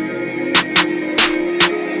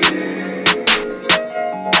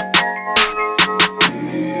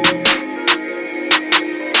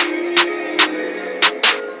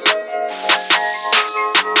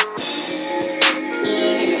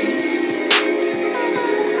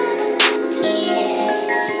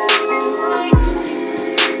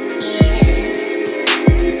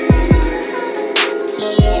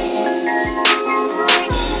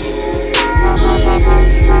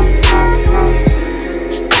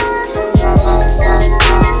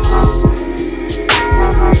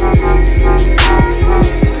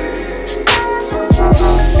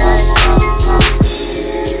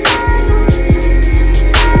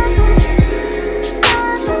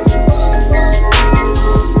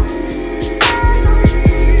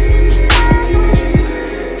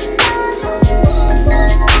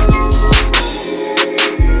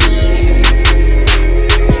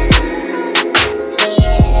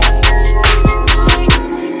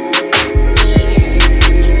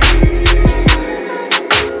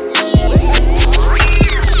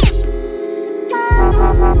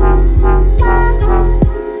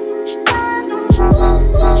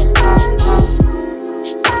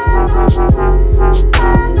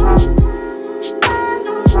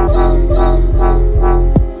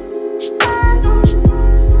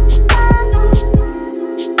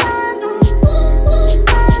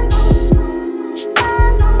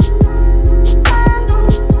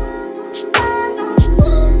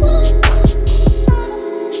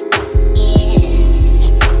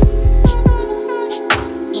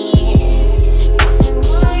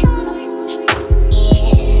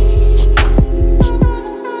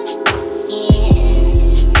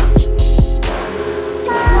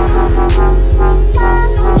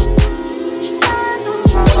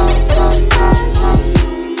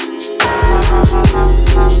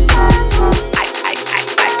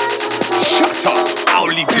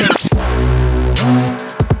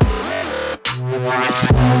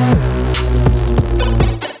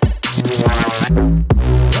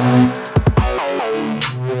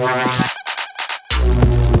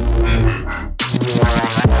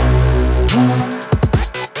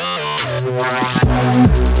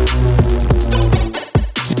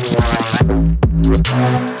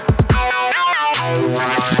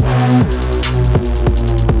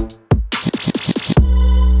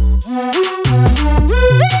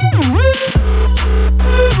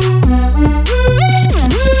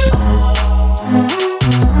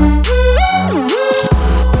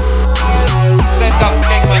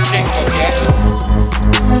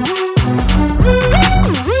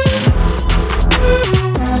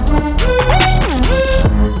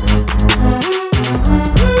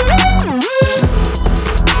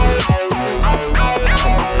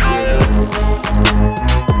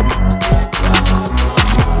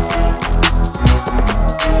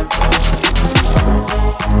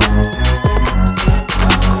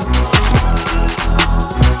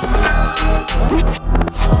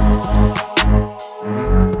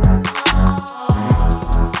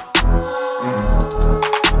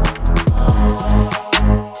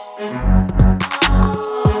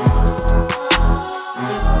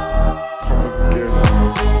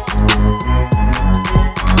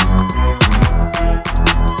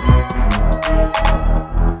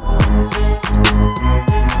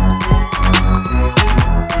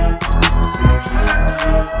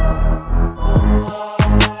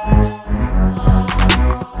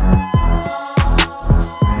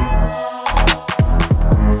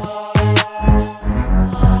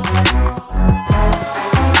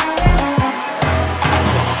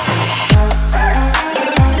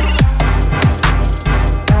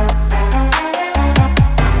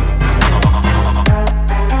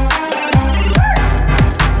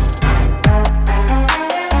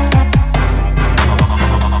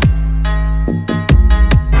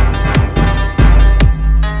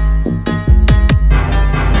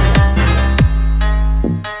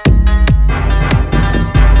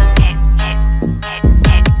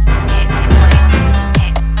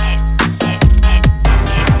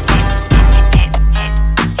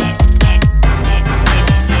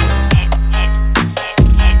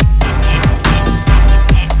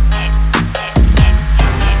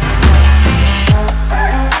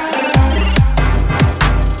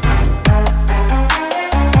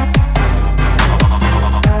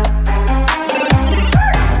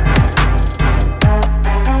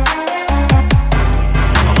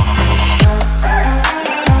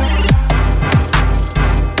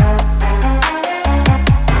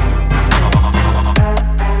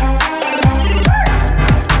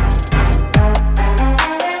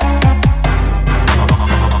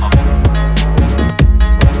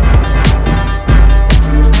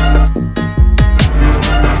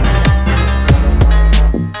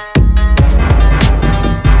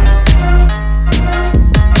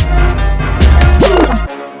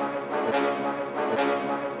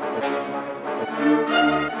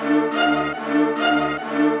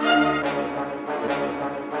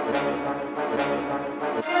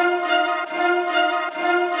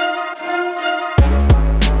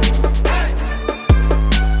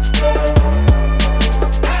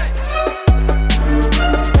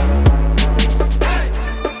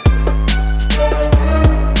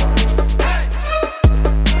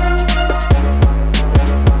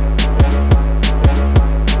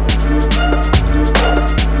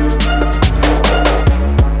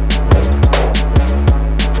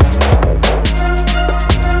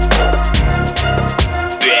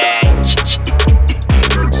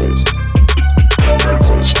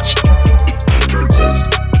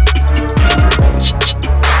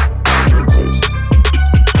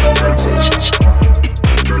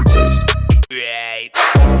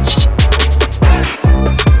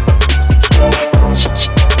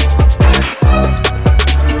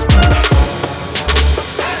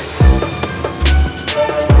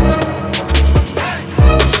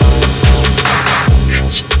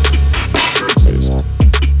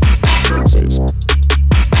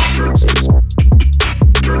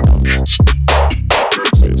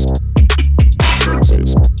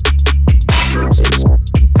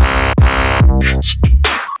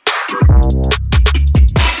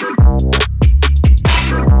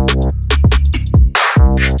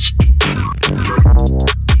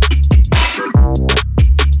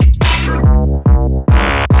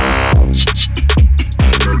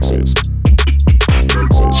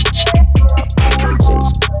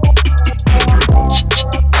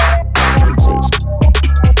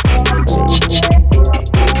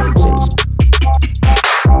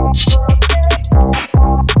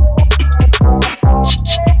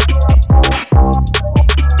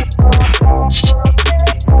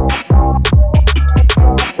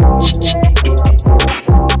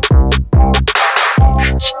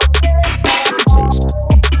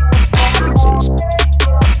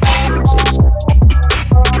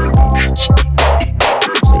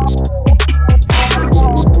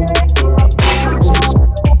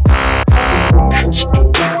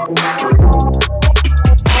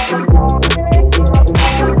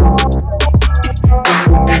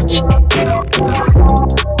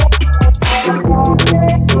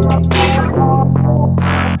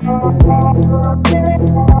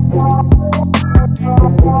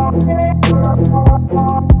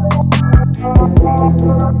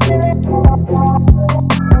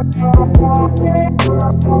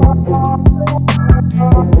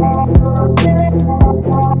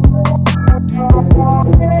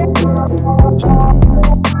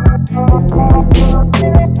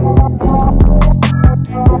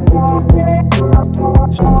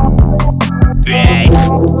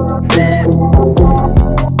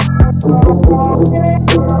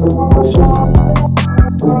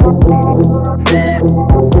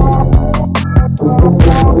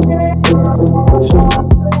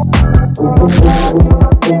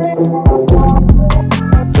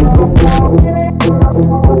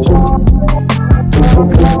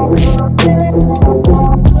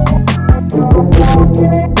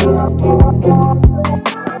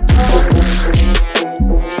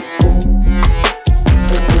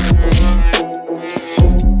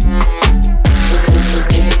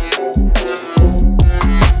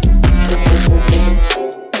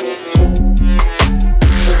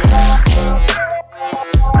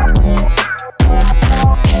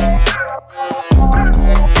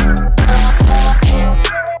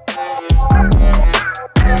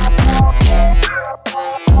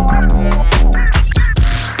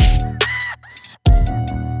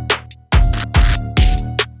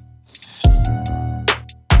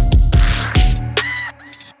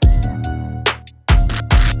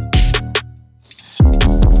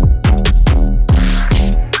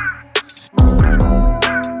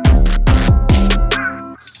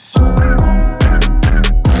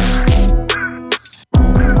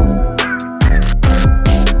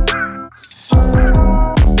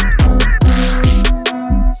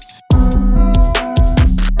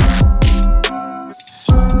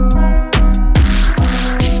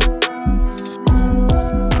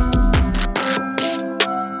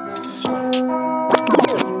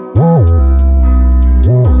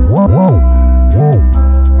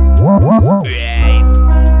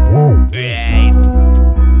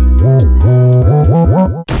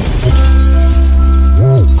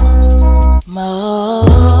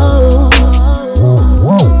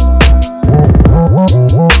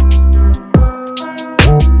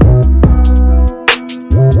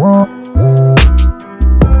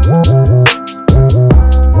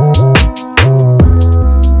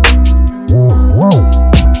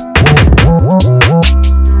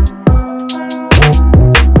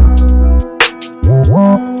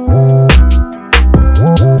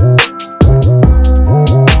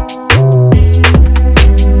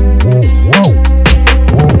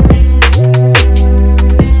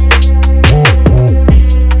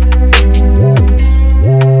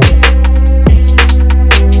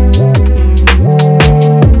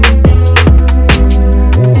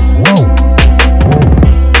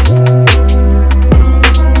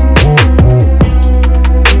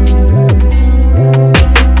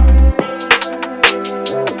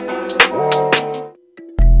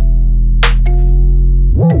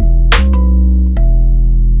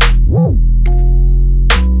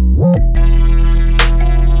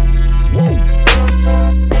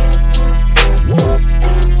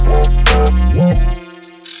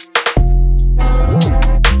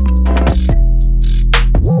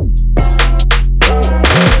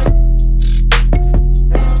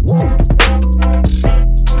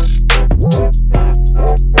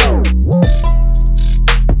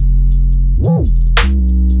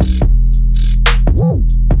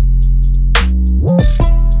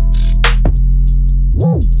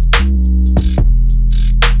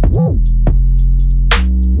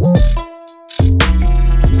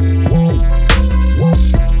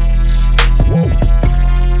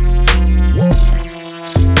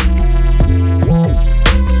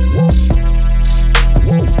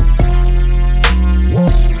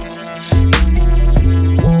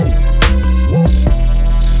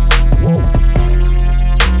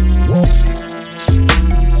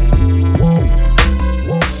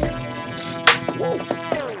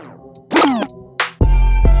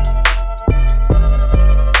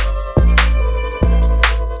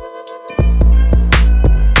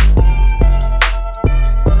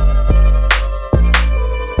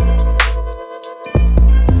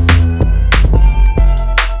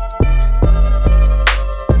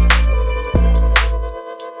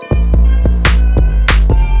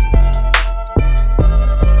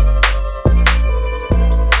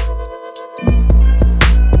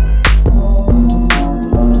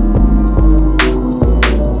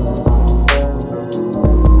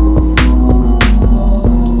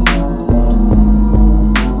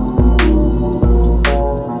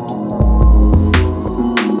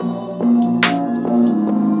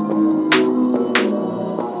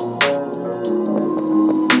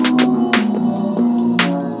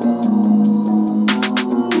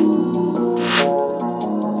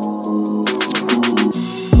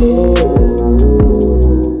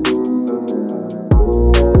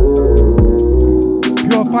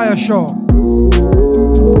 Fire Show.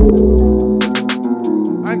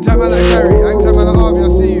 Hang time, man, like Harry. Hang time, man, like Harvey. I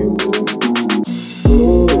see you.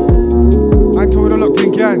 Hang time with the locked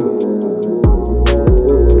in gang.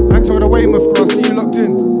 Hang time with the Weymouth, bro. I see you locked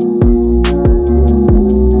in.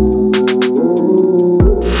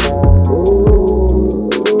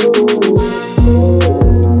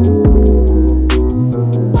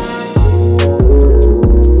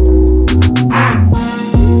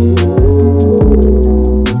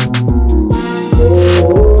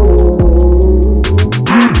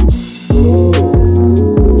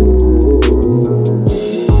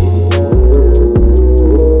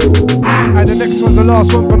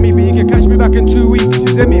 Last one from me, but you can catch me back in 2 weeks.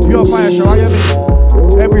 Is it me? Pure Fire Show, I am it.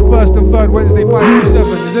 Every first and third Wednesday, 5 to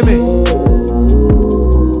 7. Is it me?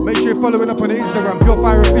 Make sure you're following up on the Instagram, Pure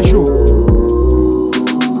Fire Official.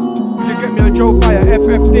 You can get me on Joe Fire,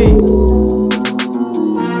 FFD.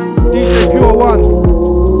 DJ Pure One.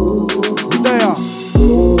 There.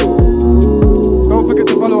 Don't forget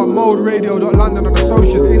to follow up moderadio.london on the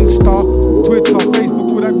socials, Insta, Twitter,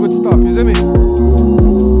 Facebook, all that good stuff. You see me?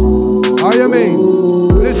 I mean.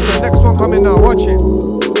 Listen, next one coming now, watch it.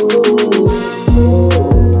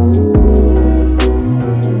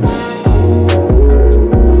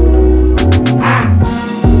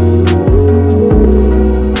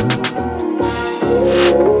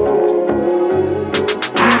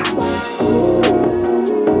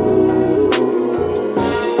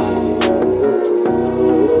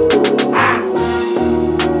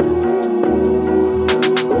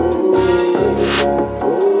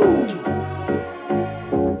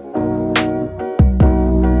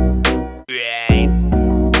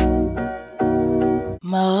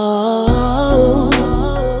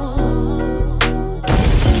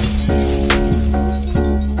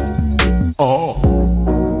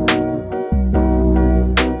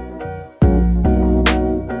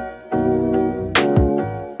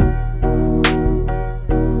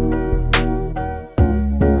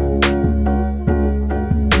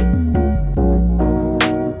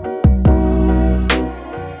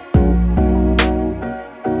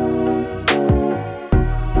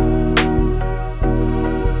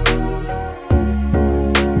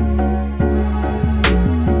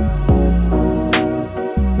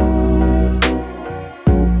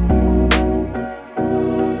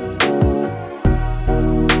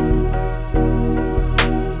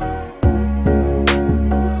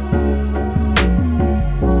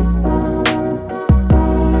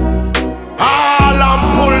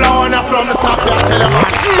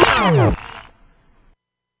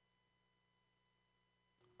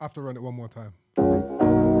 I have to run it one more time.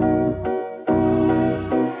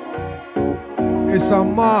 It's a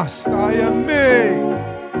must, I am me.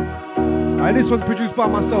 And this one's produced by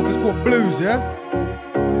myself, it's called Blues, yeah?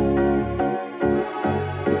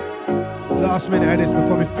 Last minute edits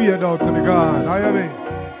before me feared out to the gun, I am me.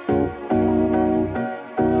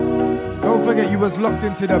 Don't forget you was locked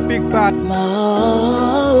into the big bad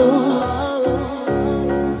mode.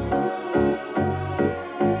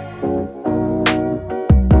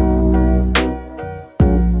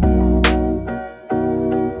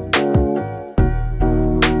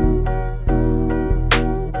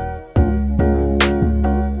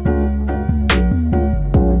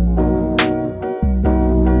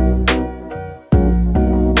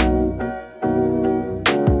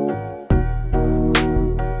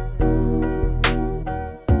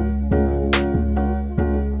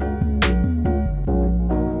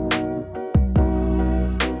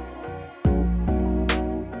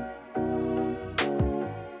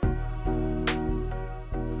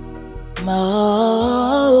 More.